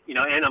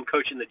 and I'm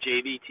coaching the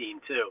JV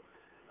team too.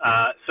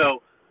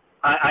 So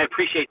I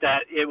appreciate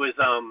that. It was,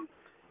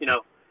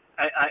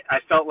 I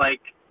felt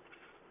like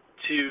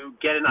to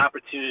get an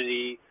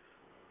opportunity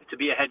to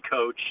be a head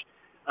coach,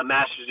 a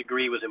master's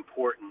degree was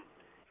important,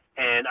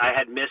 and I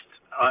had missed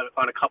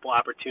on a couple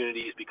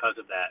opportunities because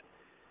of that.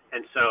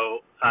 And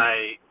so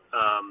I,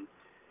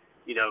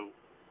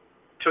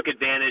 took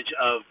advantage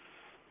of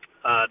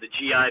the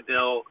GI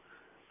Bill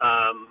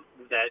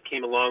that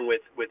came along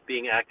with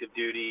being active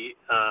duty,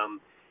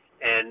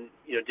 and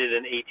did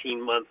an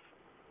 18-month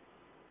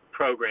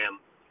program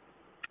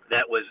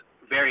that was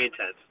very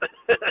intense.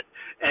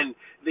 And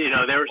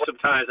there were some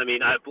times.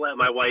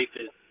 My wife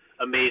is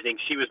amazing.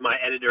 She was my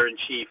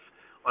editor-in-chief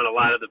on a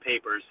lot of the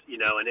papers,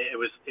 and it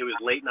was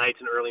late nights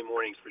and early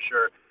mornings for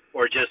sure,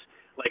 or just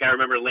like I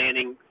remember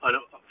landing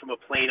from a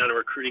plane on a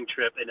recruiting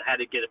trip and had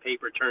to get a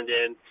paper turned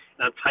in,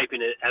 and I'm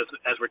typing it as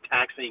we're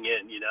taxiing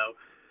in,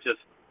 just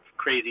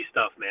crazy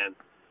stuff, man.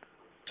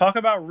 Talk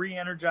about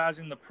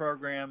re-energizing the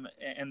program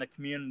and the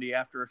community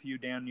after a few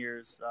down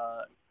years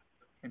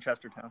in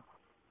Chestertown.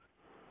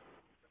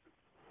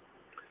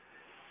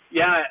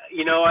 Yeah,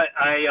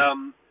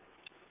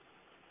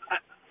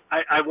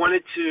 I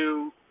wanted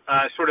to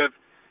sort of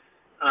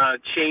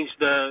change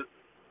the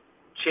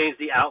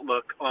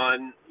outlook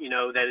on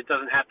that it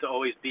doesn't have to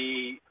always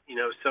be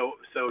so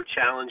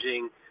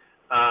challenging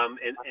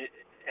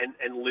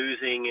and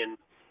losing, and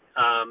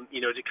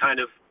to kind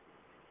of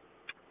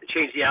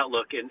change the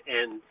outlook,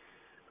 and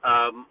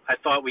I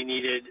thought we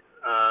needed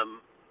a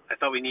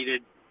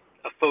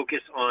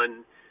focus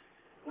on.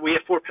 We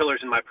have 4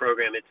 pillars in my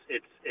program.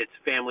 It's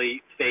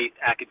family, faith,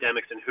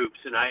 academics, and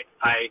hoops. And I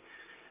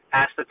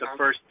asked that the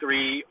first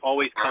 3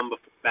 always come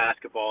before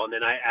basketball, and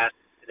then I asked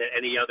that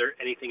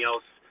anything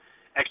else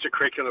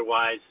extracurricular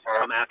wise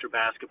come after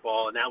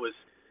basketball. And that was,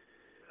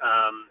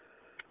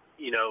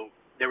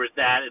 there was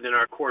that, and then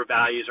our core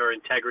values are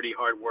integrity,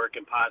 hard work,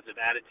 and positive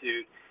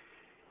attitude.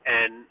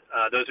 And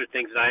those are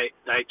things that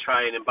I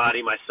try and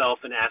embody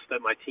myself, and ask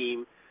that my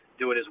team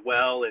do it as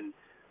well. And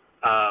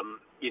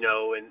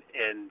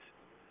and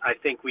I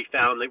think we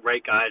found the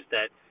right guys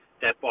that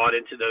bought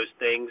into those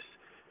things,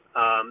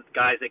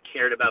 guys that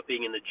cared about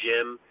being in the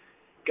gym,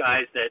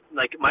 guys that,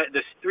 like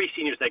the 3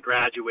 seniors that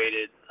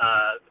graduated,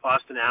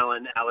 Austin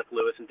Allen, Alec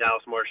Lewis, and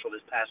Dallas Marshall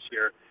this past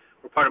year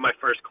were part of my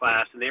first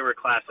class, and they were a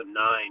class of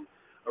 9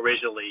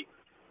 originally.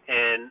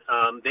 And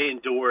they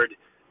endured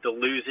the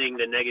losing,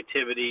 the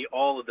negativity,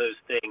 all of those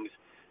things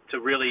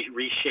to really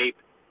reshape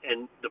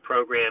the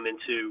program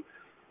into,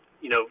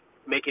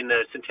 making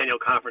the Centennial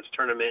Conference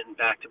tournament in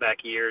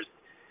back-to-back years,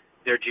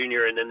 their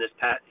junior and then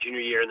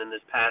junior year and then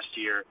this past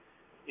year,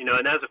 and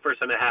that was the first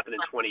time that happened in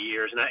 20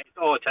 years. And it's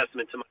all a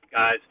testament to my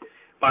guys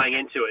buying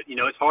into it.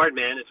 It's hard,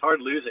 man. It's hard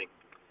losing.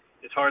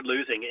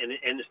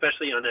 And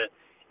especially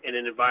in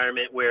an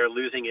environment where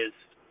losing is,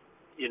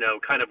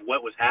 kind of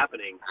what was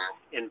happening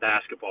in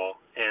basketball.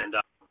 And,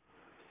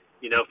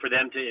 for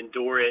them to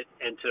endure it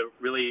and to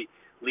really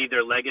leave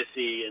their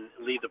legacy and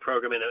leave the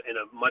program in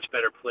a much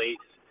better place,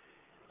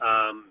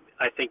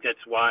 I think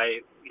that's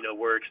why,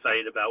 we're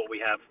excited about what we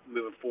have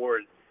moving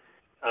forward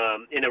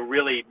in a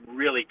really,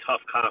 really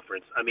tough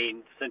conference.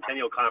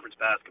 Centennial Conference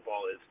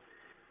basketball is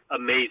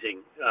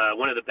amazing.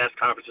 One of the best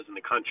conferences in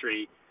the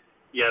country.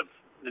 You have,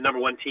 the number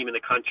one team in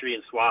the country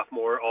in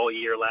Swarthmore all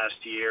year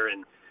last year,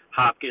 and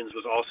Hopkins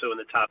was also in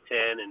the top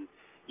 10. And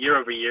year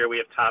over year, we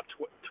have top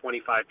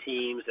 25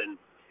 teams. And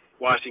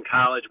Washington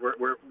College,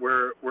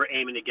 we're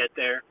aiming to get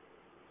there,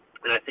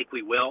 and I think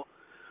we will.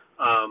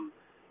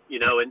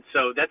 And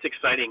so that's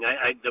exciting.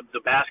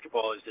 The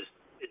basketball is just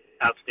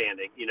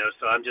outstanding.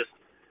 So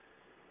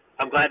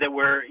I'm glad that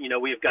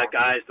we've got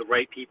guys, the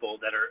right people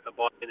that are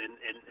bought in and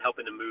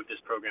helping to move this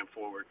program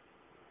forward.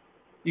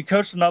 You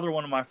coached another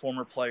one of my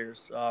former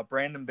players,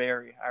 Brandon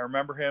Berry. I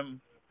remember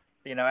him,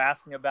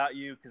 asking about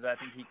you because I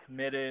think he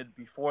committed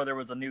before there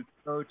was a new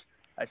coach.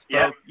 I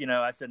spoke,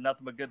 I said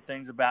nothing but good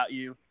things about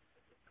you.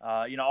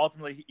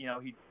 Ultimately,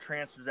 he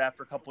transfers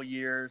after a couple of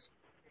years,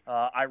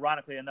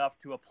 ironically enough,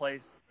 to a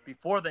place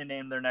before they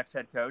named their next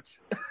head coach.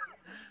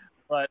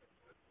 but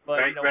what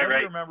do you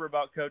remember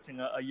about coaching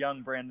a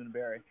young Brandon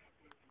Berry?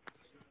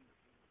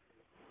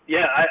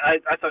 Yeah,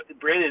 I thought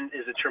Brandon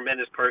is a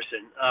tremendous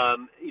person.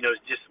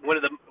 Just one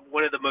of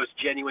the most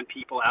genuine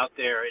people out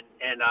there,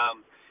 and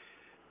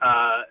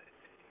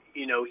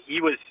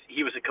he was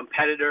a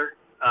competitor,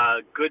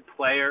 good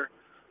player.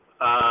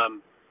 I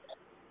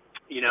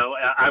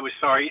was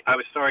sorry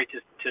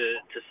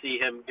to see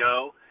him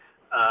go.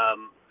 I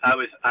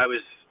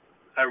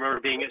remember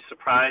being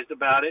surprised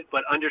about it,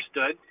 but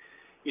understood.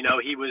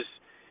 He was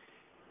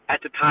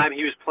at the time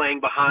he was playing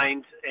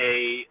behind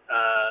a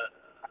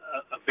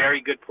very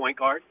good point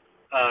guard,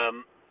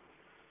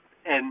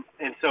 and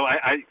so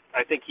I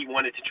think he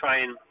wanted to try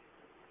and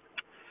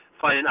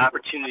find an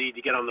opportunity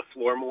to get on the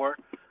floor more.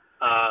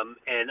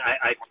 And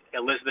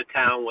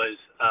Elizabethtown was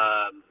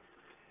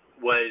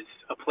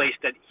a place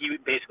that he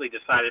basically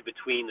decided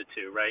between the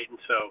two, right? And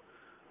so,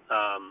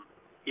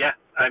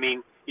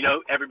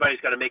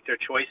 everybody's got to make their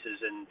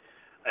choices, and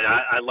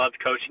I loved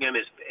coaching him.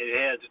 He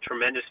has a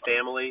tremendous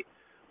family,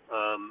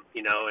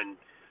 and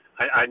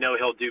I know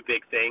he'll do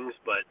big things,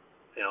 but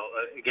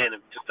again,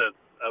 just a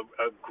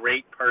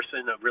great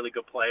person, a really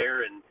good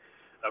player, and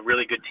a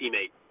really good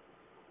teammate.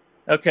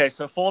 Okay,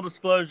 so full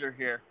disclosure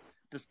here.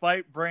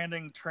 Despite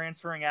Brandon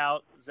transferring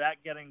out, Zach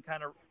getting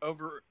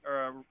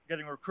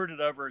getting recruited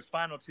over his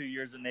final 2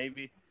 years at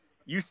Navy,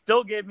 you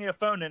still gave me a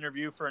phone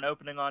interview for an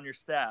opening on your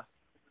staff.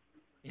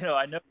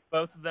 I know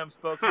both of them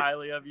spoke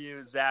highly of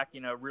you. Zach,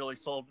 really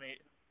sold me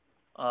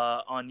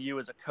on you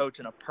as a coach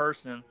and a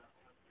person.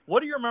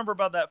 What do you remember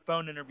about that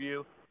phone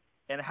interview,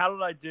 and how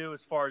did I do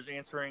as far as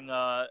answering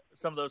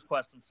some of those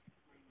questions?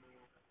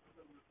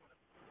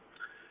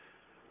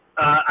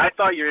 I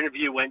thought your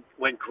interview went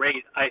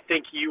great. I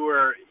think you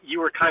were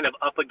kind of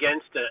up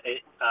against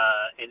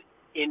an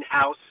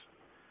in-house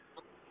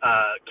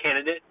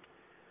candidate.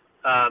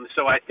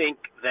 So I think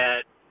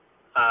that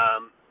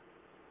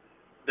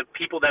the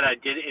people that I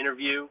did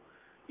interview,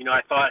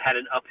 I thought had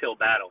an uphill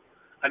battle.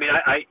 I mean,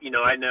 I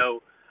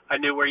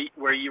knew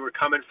where you were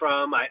coming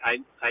from. I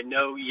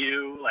know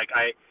you. Like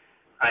I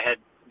had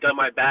done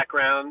my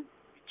background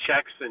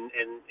checks and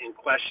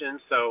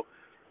questions. So,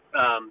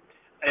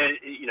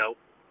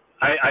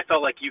 I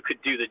felt like you could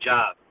do the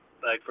job,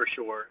 like for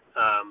sure.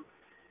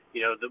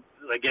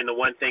 The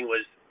one thing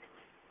was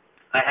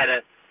I had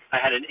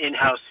an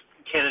in-house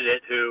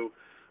candidate who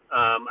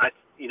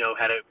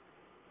had a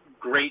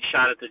great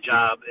shot at the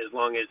job as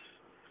long as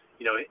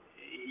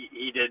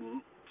he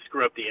didn't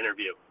screw up the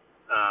interview.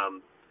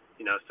 I'm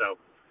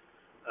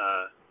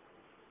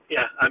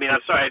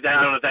sorry. I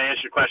don't know if that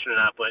answered your question or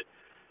not, but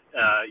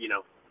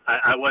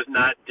I was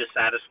not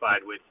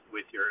dissatisfied with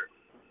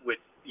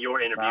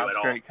your interview at all. That's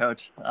great,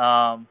 Coach.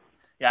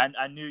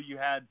 I knew you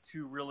had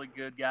two really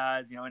good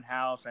guys, in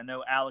house. I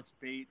know Alex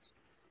Bates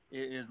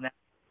is now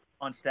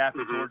on staff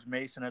at George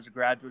Mason as a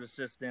graduate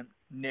assistant.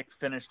 Nick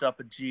finished up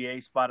a GA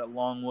spot at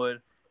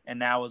Longwood and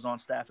now is on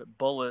staff at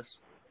Bullis.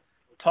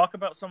 Talk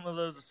about some of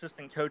those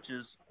assistant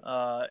coaches,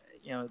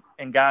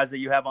 and guys that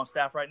you have on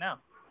staff right now.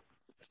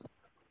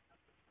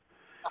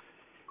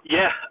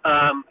 Yeah,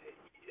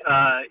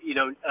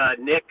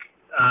 Nick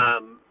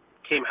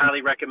came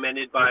highly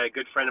recommended by a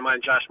good friend of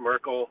mine, Josh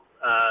Merkel,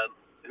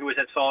 who was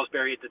at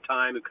Salisbury at the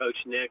time, who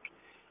coached Nick.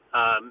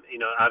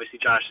 Obviously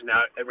Josh is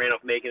now at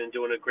Randolph-Macon and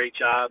doing a great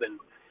job, and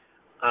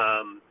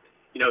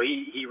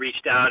he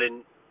reached out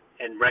and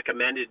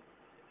recommended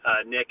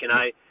Nick, and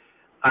I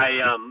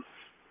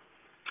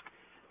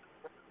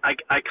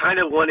kind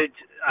of wanted.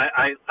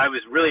 I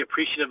was really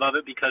appreciative of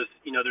it because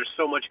there's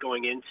so much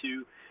going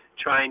into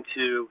trying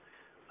to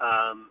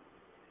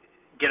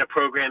get a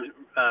program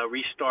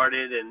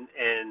restarted, and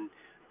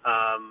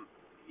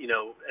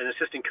an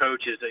assistant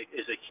coach is a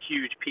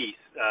huge piece.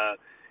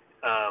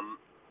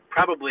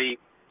 Probably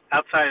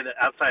outside of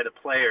the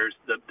players,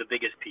 the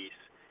biggest piece.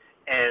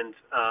 And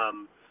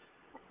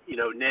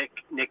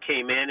Nick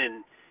came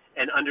in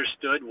and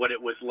understood what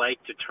it was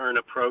like to turn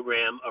a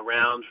program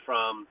around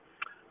from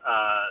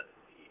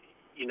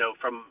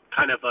from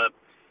kind of a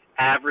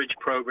average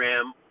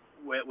program,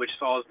 which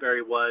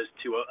Salisbury was,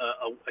 to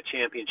a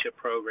championship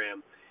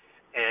program.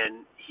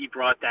 And he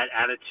brought that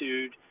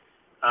attitude.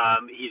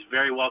 He's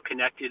very well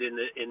connected in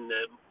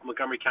the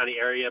Montgomery County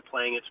area,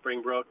 playing at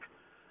Springbrook.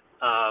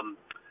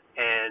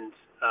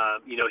 our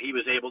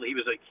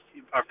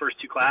first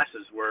two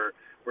classes were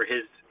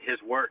his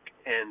work,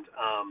 and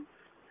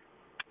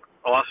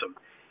awesome.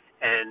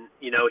 And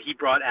he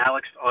brought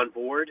Alex on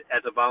board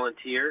as a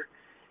volunteer,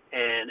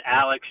 and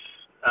Alex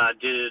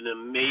did an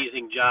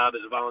amazing job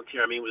as a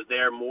volunteer. I mean, was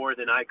there more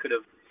than I could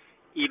have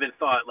even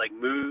thought. Like,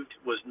 moved,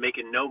 was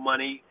making no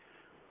money,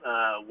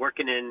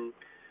 working in,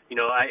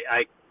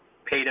 I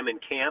paid him in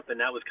camp, and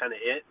that was kind of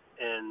it.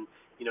 And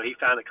he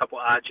found a couple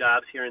odd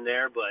jobs here and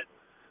there, but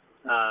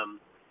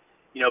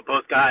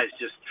both guys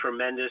just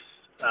tremendous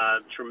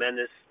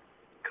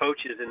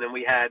coaches. And then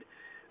we had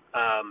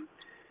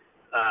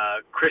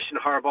Christian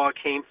Harbaugh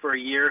came for a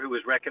year, who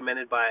was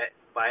recommended by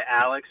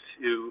Alex,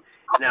 who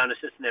is now an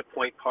assistant at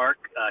Point Park.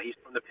 He's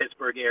from the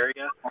Pittsburgh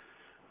area.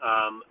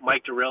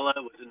 Mike Durilla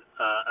was an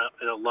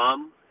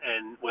alum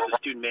and was a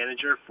student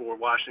manager for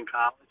Washington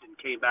College, and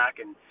came back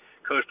and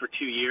coached for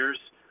 2 years.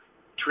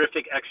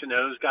 Terrific X and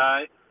O's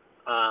guy.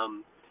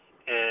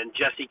 And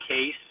Jesse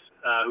Case,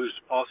 who's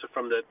also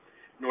from the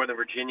Northern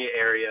Virginia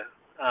area,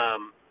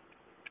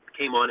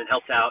 came on and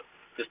helped out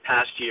this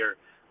past year.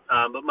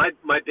 But my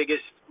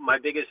biggest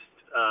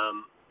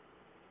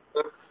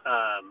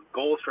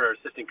goals for our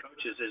assistant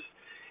coaches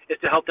is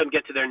to help them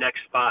get to their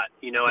next spot.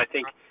 I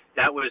think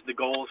that was the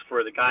goals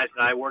for the guys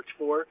that I worked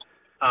for.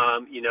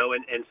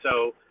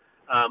 So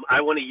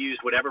I want to use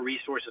whatever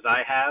resources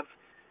I have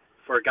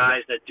for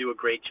guys that do a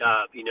great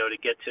job, to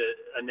get to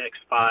a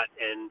next spot.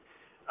 And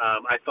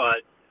I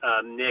thought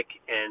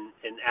Nick and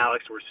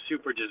Alex were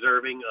super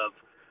deserving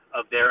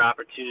of their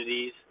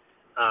opportunities.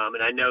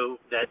 And I know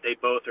that they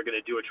both are going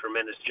to do a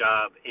tremendous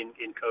job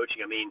in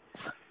coaching. I mean,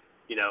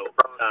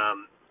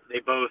 they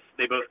both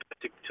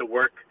get to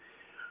work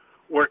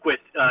with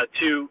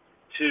two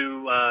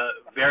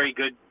very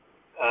good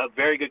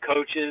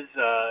coaches,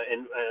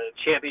 and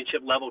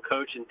championship level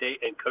coach and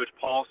Coach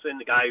Paulson,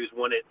 the guy who's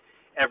won at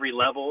every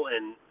level,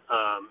 and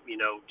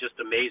just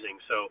amazing.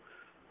 So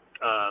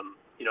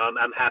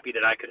I'm happy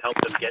that I could help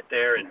them get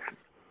there. And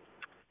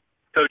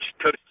Coach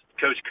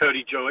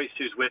Cody Joyce,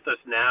 who's with us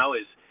now,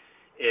 is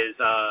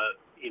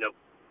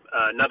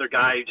another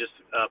guy who just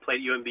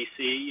played at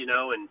UMBC,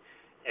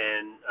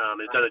 and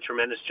has done a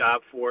tremendous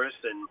job for us.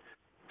 And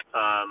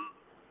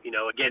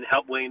again,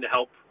 willing to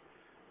help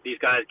these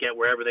guys get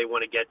wherever they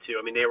want to get to.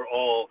 I mean, they were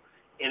all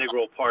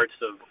integral parts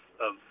of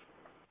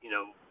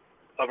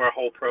our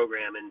whole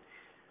program. And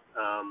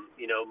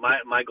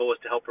my goal is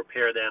to help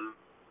prepare them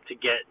to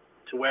get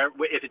to where,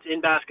 if it's in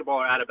basketball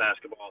or out of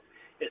basketball,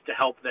 is to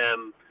help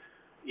them,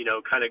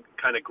 kind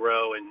of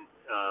grow and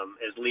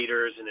as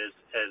leaders and as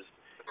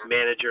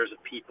managers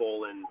of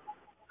people, and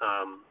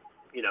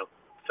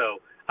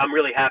so I'm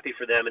really happy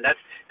for them. And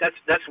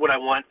that's what I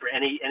want for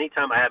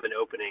anytime I have an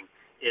opening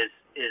is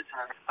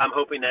I'm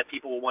hoping that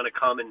people will want to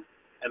come and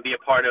be a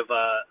part of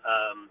a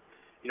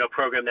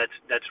program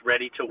that's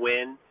ready to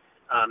win,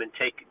 and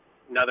take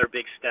another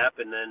big step.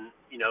 And then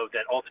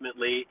that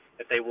ultimately,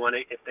 if they want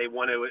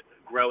to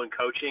grow in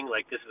coaching,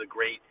 like, this is a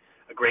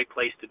great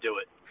place to do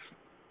it.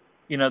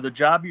 The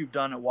job you've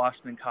done at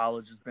Washington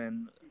College has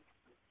been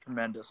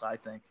tremendous, I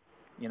think.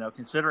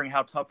 Considering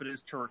how tough it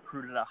is to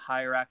recruit at a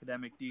higher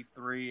academic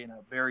D3 in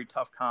a very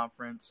tough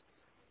conference,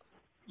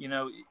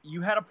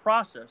 you had a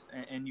process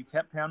and you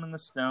kept pounding the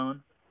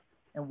stone.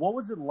 And what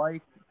was it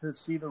like to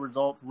see the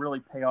results really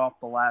pay off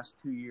the last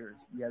 2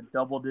 years? You had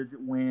double-digit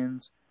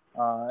wins,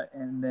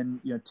 and then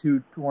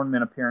 2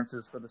 tournament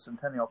appearances for the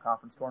Centennial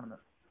Conference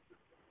tournament.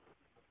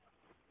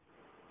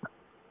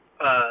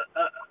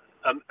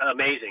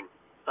 Amazing.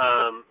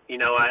 I'm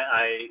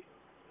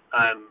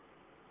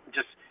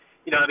just,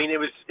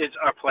 it's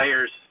our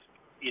players,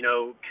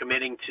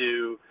 committing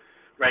to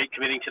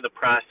the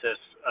process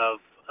of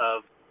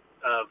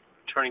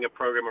turning a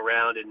program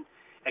around, and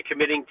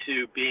committing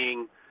to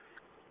being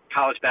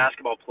college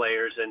basketball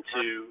players, and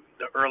to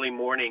the early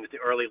mornings, the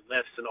early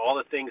lifts, and all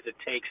the things it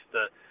takes,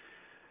 the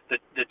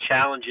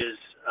challenges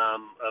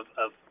of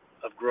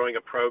growing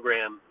a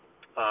program.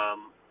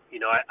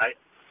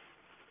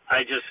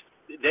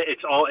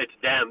 It's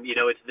them,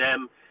 it's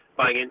them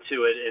buying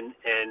into it,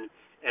 and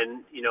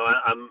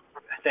I'm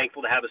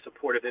thankful to have a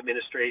supportive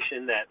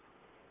administration that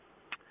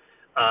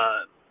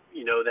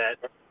that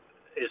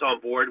is on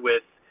board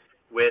with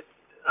the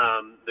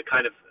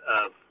kind of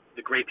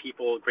the great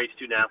people, great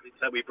student athletes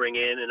that we bring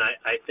in. And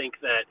I think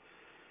that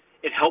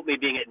it helped me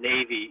being at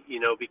Navy,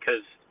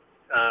 because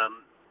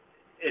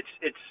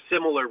it's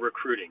similar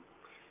recruiting,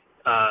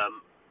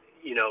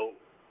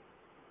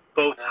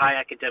 both high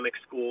academic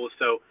schools.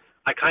 So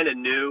I kind of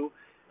knew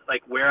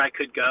like where I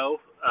could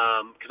go,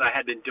 because I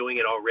had been doing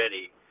it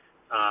already,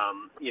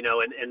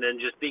 and then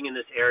just being in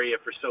this area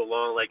for so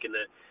long, like in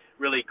the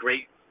really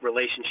great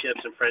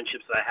relationships and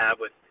friendships that I have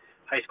with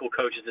high school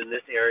coaches in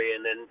this area,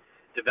 and then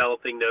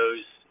developing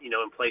those, in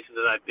places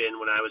that I've been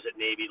when I was at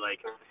Navy,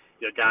 like,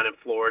 down in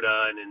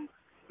Florida and in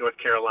North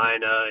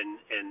Carolina,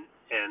 and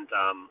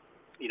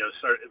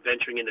start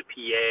venturing into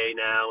PA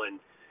now, and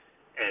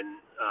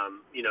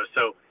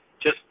so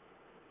just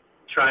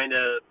trying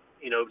to,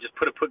 just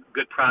put a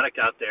good product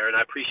out there. And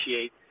I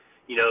appreciate,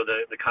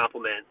 the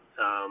compliment,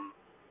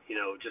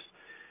 just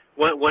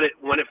want it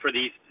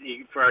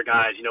for our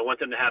guys. Want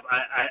them to have.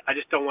 I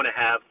just don't want to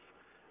have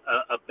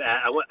a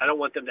bad. I don't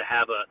want them to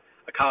have a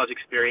college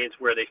experience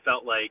where they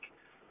felt like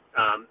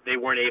they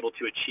weren't able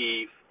to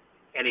achieve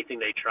anything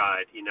they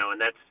tried.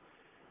 And that's.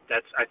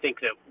 I think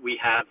that we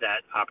have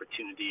that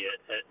opportunity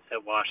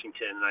at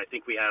Washington, and I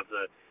think we have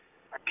the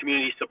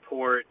community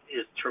support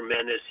is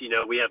tremendous.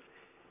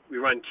 We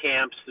run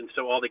camps, and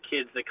so all the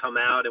kids that come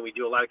out, and we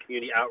do a lot of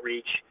community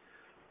outreach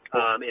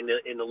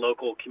in the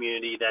local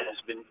community that has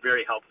been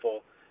very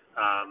helpful,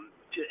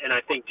 and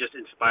I think just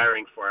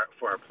inspiring for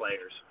our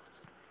players.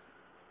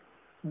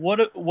 What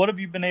have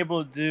you been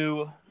able to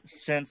do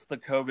since the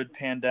COVID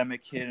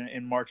pandemic hit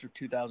in March of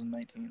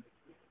 2019?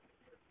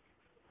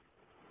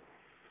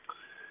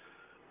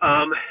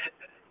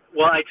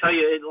 Well, I tell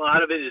you, a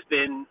lot of it has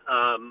been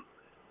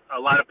a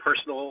lot of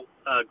personal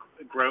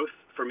growth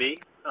for me.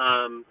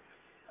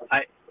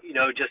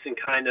 Just in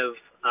kind of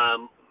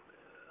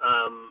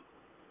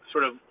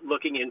sort of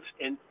looking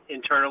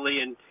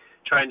internally and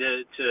trying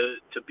to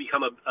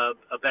become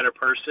a better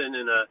person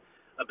and a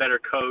better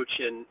coach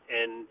and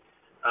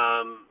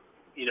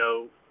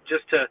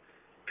just to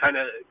kind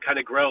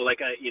of grow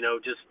like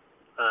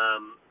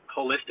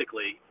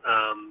holistically.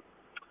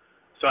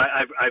 So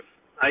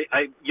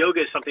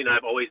yoga is something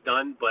I've always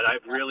done, but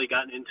I've really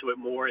gotten into it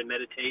more in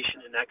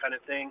meditation and that kind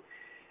of thing.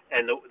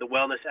 And the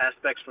wellness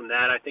aspects from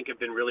that, I think, have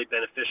been really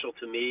beneficial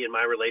to me in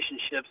my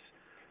relationships.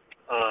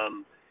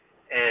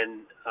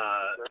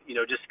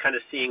 Just kind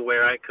of seeing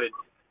where I could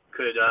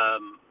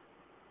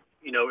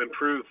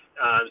improve.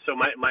 So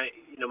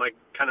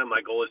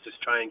my goal is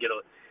just try and get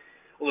a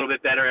little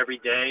bit better every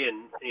day,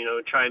 and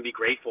try and be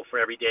grateful for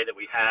every day that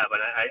we have.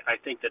 And I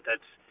think that's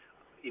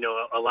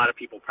a lot of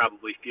people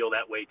probably feel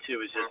that way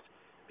too, is just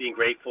being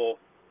grateful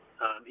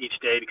each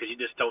day, because you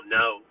just don't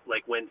know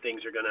like when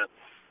things are gonna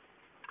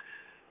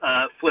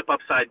flip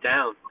upside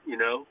down,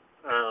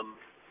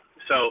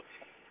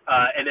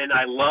 and then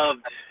I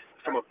loved,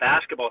 from a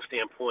basketball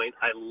standpoint,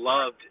 I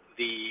loved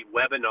the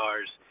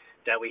webinars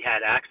that we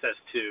had access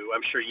to.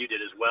 I'm sure you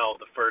did as well,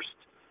 the first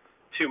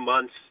 2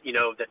 months,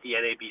 that the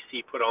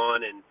NABC put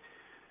on, and,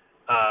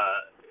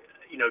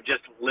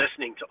 just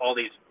listening to all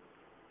these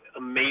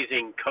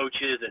amazing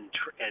coaches and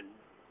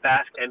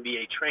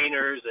NBA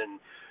trainers and,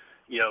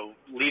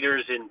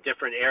 leaders in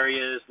different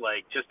areas,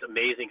 like just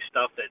amazing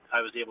stuff that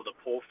I was able to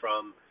pull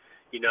from,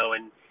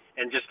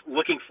 and just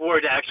looking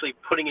forward to actually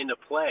putting into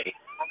play.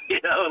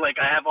 Like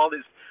I have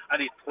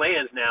these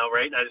plans now,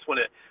 right? And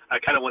I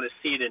kind of want to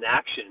see it in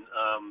action.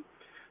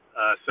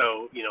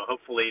 So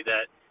hopefully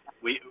that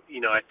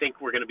I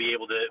think we're going to be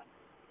able to,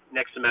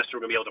 next semester,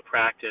 we're going to be able to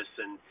practice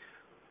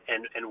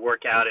and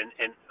work out,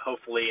 and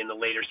hopefully in the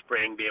later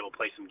spring be able to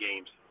play some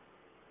games.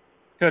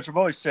 Coach, I've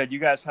always said you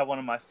guys have one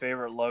of my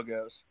favorite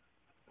logos.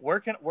 Where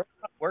can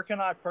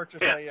I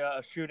purchase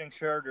a shooting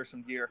shirt or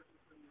some gear?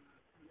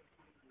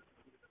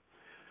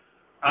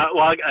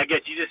 Well, I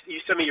guess you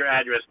send me your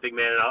address, big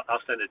man, and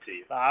I'll send it to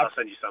you. I'll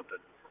send you something.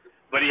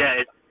 But yeah,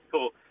 it's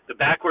cool. The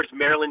backwards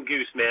Maryland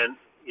Goose, man.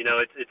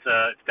 It's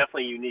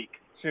definitely unique.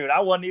 Shoot,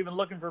 I wasn't even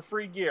looking for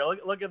free gear.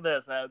 Look at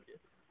this. I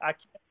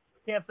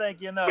can't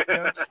thank you enough,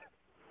 Coach.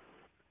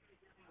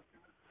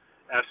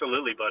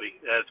 Absolutely, buddy.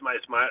 It's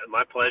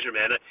my pleasure,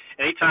 man.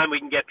 Anytime we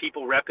can get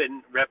people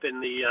repping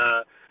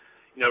the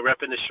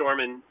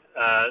Shoreman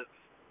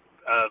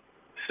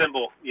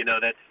symbol,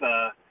 that's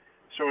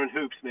Shoreman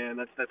hoops, man.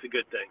 That's a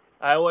good thing.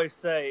 I always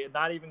say,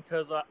 not even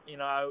because I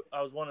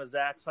was one of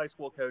Zach's high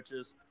school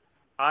coaches,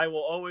 I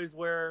will always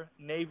wear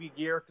Navy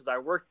gear because I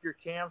worked your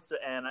camps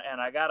and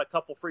I got a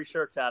couple free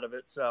shirts out of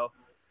it. So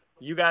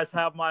you guys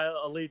have my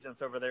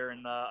allegiance over there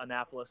in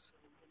Annapolis.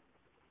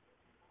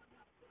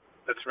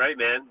 That's right,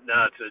 man.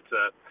 No, it's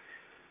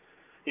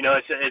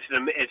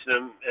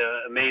an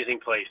amazing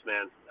place,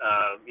 man.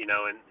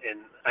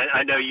 And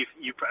I know you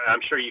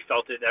I'm sure you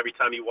felt it every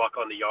time you walk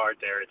on the yard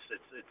there. It's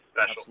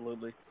special.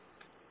 Absolutely.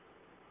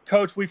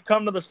 Coach, we've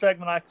come to the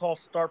segment I call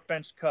Start,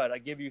 Bench, Cut. I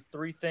give you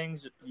 3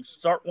 things. You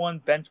start one,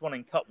 bench one,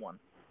 and cut one.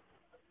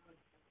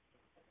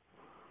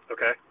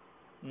 Okay.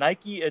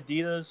 Nike,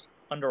 Adidas,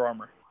 Under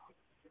Armour.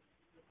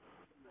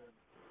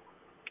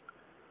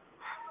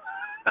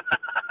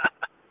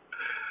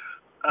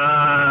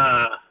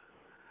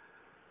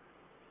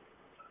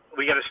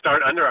 We got to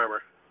start Under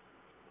Armour.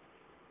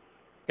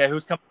 Okay,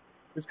 who's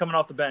coming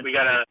off the bench?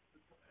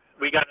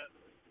 We're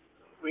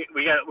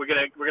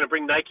gonna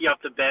bring Nike off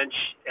the bench,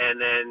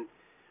 and then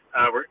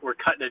we're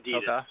cutting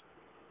Adidas. Okay.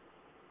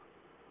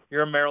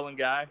 You're a Maryland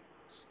guy.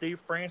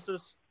 Steve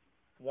Francis,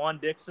 Juan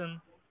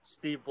Dixon,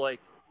 Steve Blake.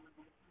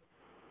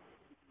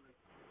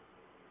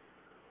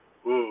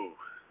 Ooh.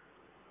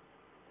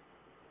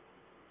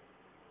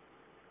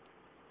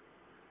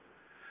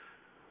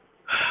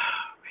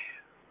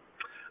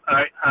 All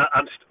right,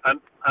 I'm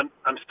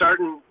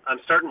starting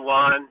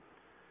Juan.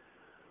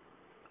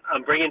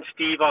 I'm bringing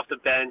Steve Blake off the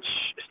bench,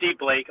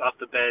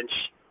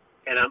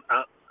 and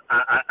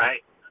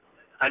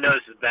I know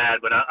this is bad,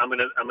 but I'm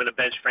gonna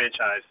bench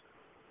franchise.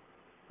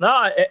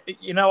 No,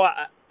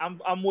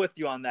 I'm with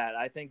you on that.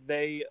 I think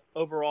they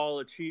overall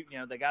achieved.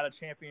 They got a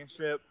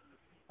championship.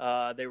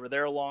 They were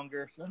there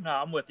longer. So no,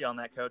 I'm with you on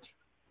that, Coach.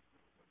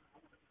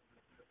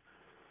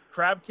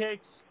 Crab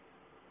cakes,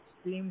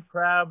 steamed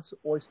crabs,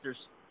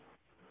 oysters.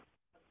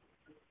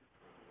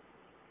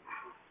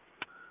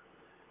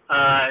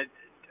 Uh,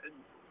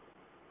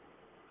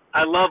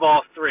 I love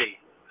all three,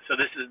 so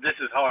this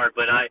is hard.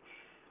 But I'm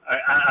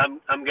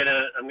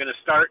gonna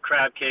start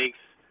crab cakes.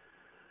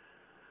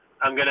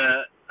 I'm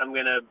gonna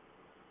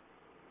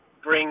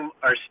bring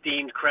our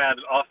steamed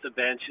crabs off the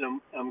bench, and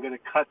I'm gonna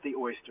cut the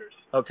oysters.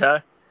 Okay.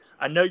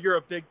 I know you're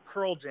a big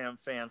Pearl Jam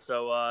fan,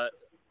 so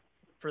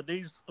for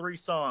these three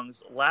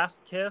songs, Last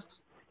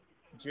Kiss,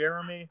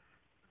 Jeremy,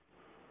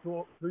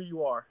 who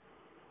you are.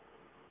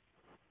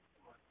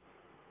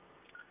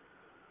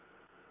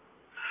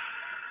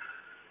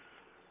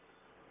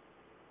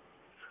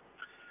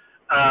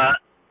 Uh,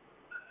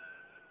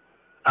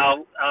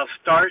 I'll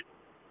start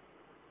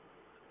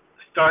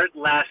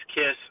Last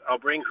Kiss. I'll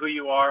bring Who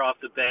You Are off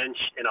the bench,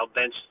 and I'll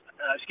bench.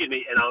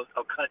 And I'll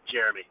cut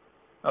Jeremy.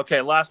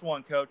 Okay, last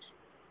one, Coach.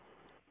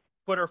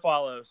 Twitter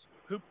follows.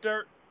 Hoop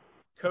Dirt,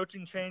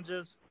 coaching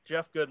changes,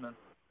 Jeff Goodman.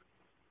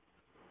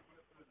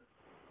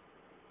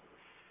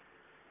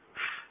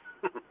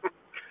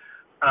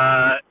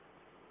 uh,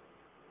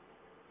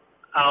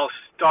 I'll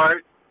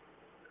start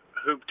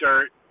Hoop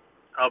Dirt.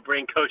 I'll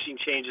bring coaching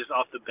changes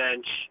off the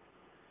bench,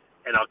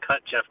 and I'll cut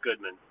Jeff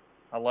Goodman.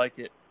 I like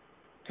it.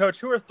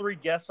 Coach, who are three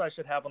guests I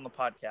should have on the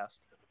podcast?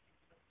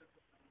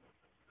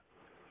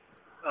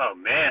 Oh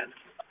man.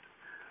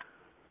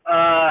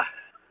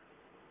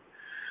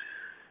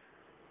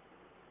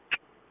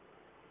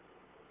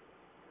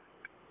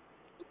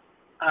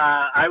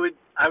 I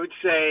would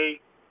say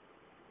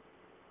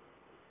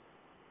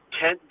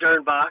Kent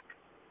Dernbach,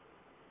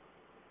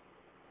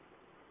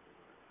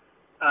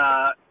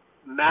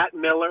 Matt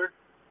Miller,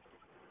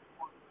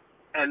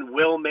 and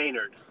Will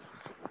Maynard.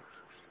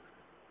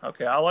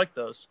 Okay, I like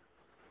those.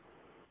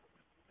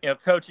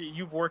 Coach,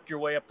 you've worked your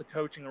way up the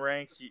coaching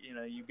ranks.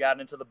 You got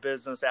into the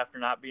business after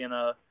not being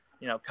a,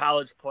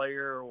 college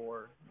player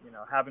or,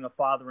 having a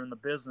father in the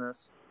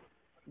business.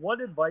 What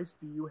advice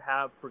do you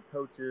have for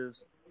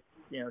coaches,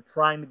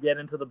 trying to get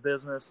into the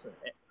business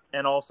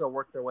and also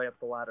work their way up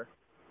the ladder?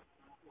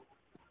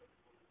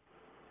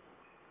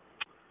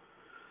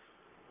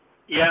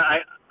 Yeah,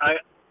 I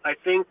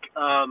think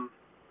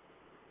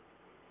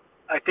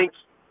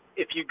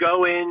if you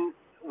go in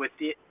with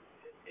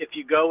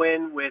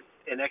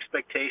an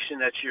expectation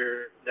that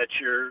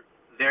you're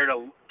there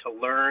to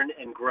learn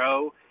and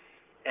grow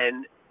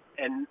and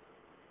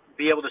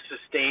be able to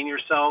sustain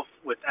yourself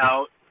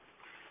without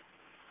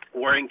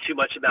worrying too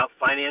much about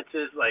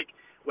finances, like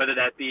whether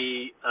that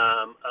be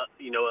a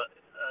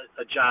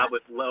job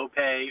with low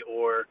pay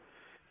or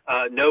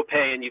no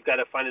pay, and you've got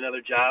to find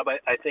another job.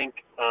 I think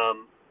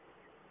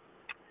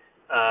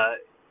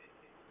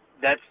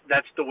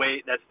that's the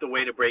way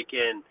to break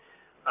in.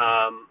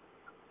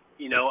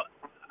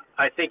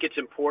 I think it's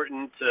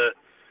important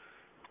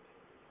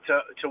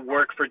to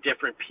work for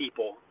different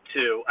people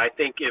too. I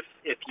think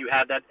if you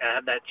have that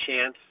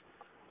chance,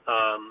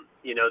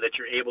 that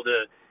you're able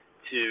to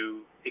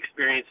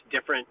experience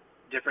different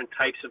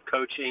types of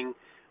coaching,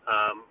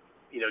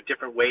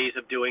 different ways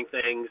of doing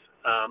things.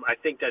 I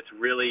think that's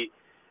really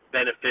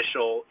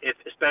beneficial,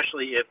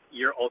 especially if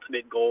your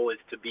ultimate goal is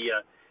to be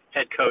a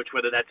head coach,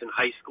 whether that's in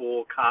high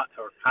school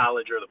or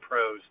college or the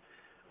pros.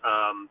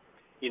 And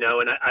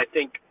I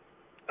think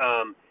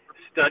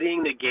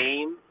studying the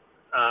game,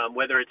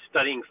 whether it's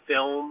studying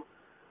film,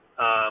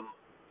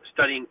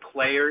 studying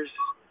players,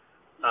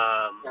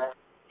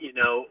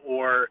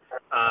 or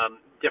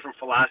different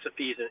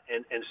philosophies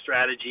and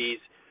strategies,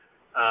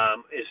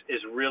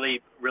 is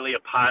really, really a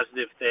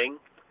positive thing.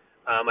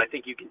 I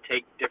think you can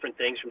take different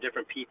things from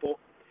different people.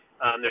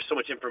 There's so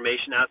much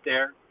information out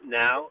there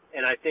now,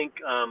 and I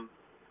think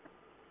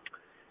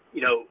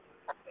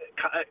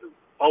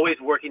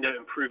always working to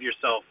improve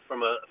yourself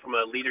from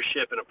a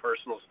leadership and a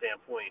personal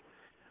standpoint.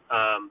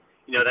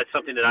 That's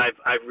something that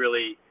I've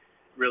really,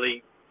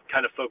 really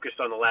kind of focused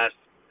on the last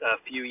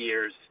few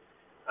years,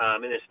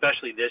 and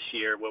especially this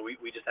year where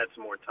we just had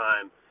some more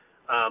time.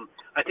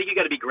 I think you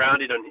got to be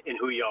grounded in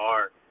who you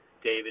are,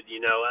 David.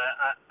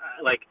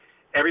 I like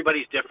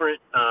everybody's different,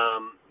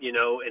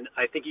 and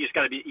I think you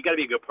got to be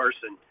a good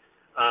person.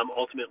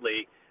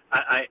 Ultimately,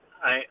 I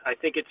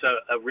think it's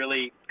a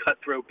really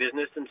cutthroat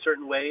business in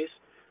certain ways,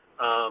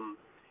 and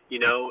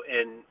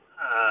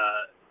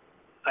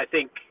I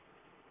think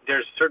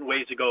there's certain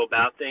ways to go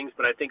about things,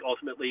 but I think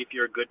ultimately if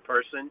you're a good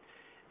person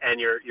and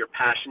you're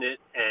passionate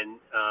and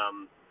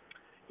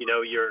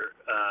you're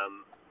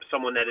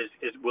someone that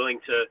is willing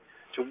to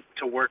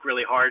work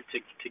really hard to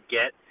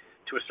get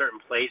to a certain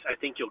place, I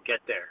think you'll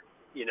get there.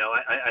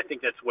 I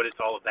think that's what it's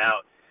all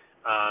about,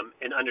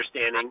 and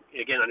understanding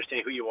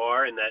who you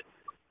are, and that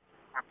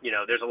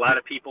there's a lot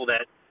of people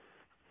that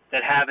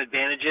have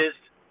advantages.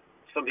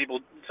 Some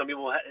people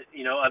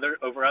other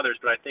over others,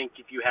 but I think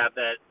if you have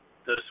that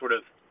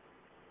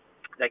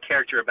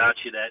character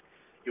about you, that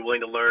you're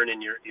willing to learn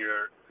and you're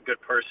good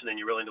person and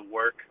you're willing to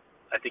work,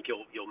 I think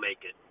you'll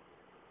make it.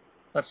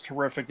 That's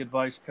terrific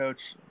advice,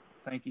 Coach.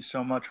 Thank you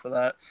so much for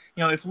that.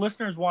 You know, if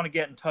listeners want to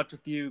get in touch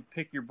with you,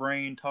 pick your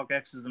brain, talk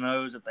X's and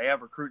O's, if they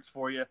have recruits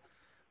for you,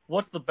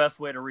 what's the best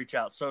way to reach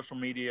out? Social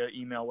media,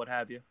 email, what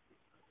have you?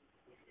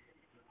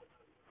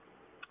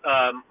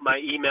 My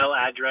email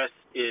address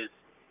is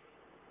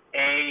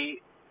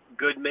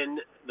Goodman,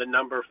 the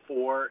number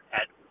 4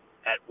 at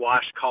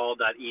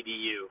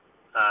washcall.edu.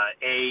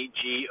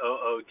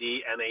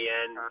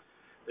 AGOODMAN,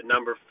 the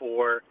number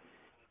 4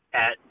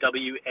 at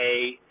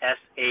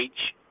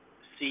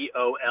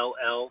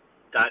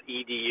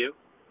WASHCOLL.edu.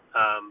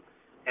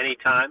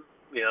 Anytime,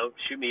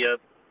 shoot me a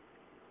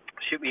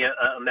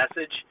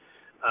message,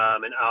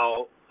 and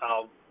I'll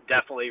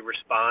definitely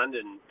respond,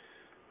 and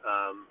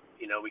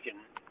we can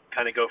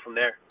kind of go from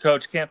there.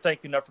 Coach, can't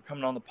thank you enough for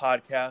coming on the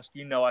podcast.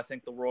 I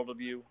think the world of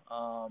you.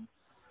 I'm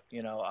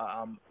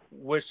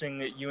wishing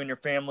that you and your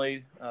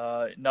family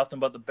nothing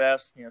but the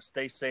best.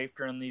 Stay safe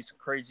during these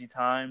crazy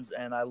times,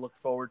 and I look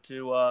forward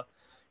to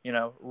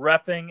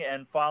repping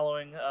and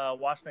following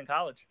Washington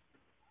College.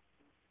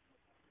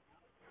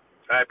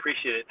 I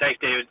appreciate it. Thanks,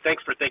 David.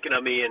 Thanks for thinking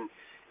of me and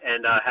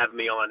having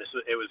me on.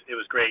 It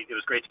was great. It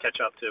was great to catch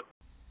up too.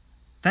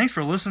 Thanks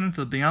for listening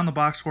to the Beyond the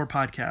Box Score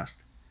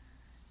podcast.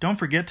 Don't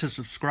forget to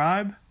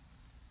subscribe,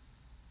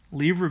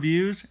 leave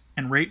reviews,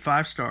 and rate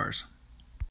 5 stars.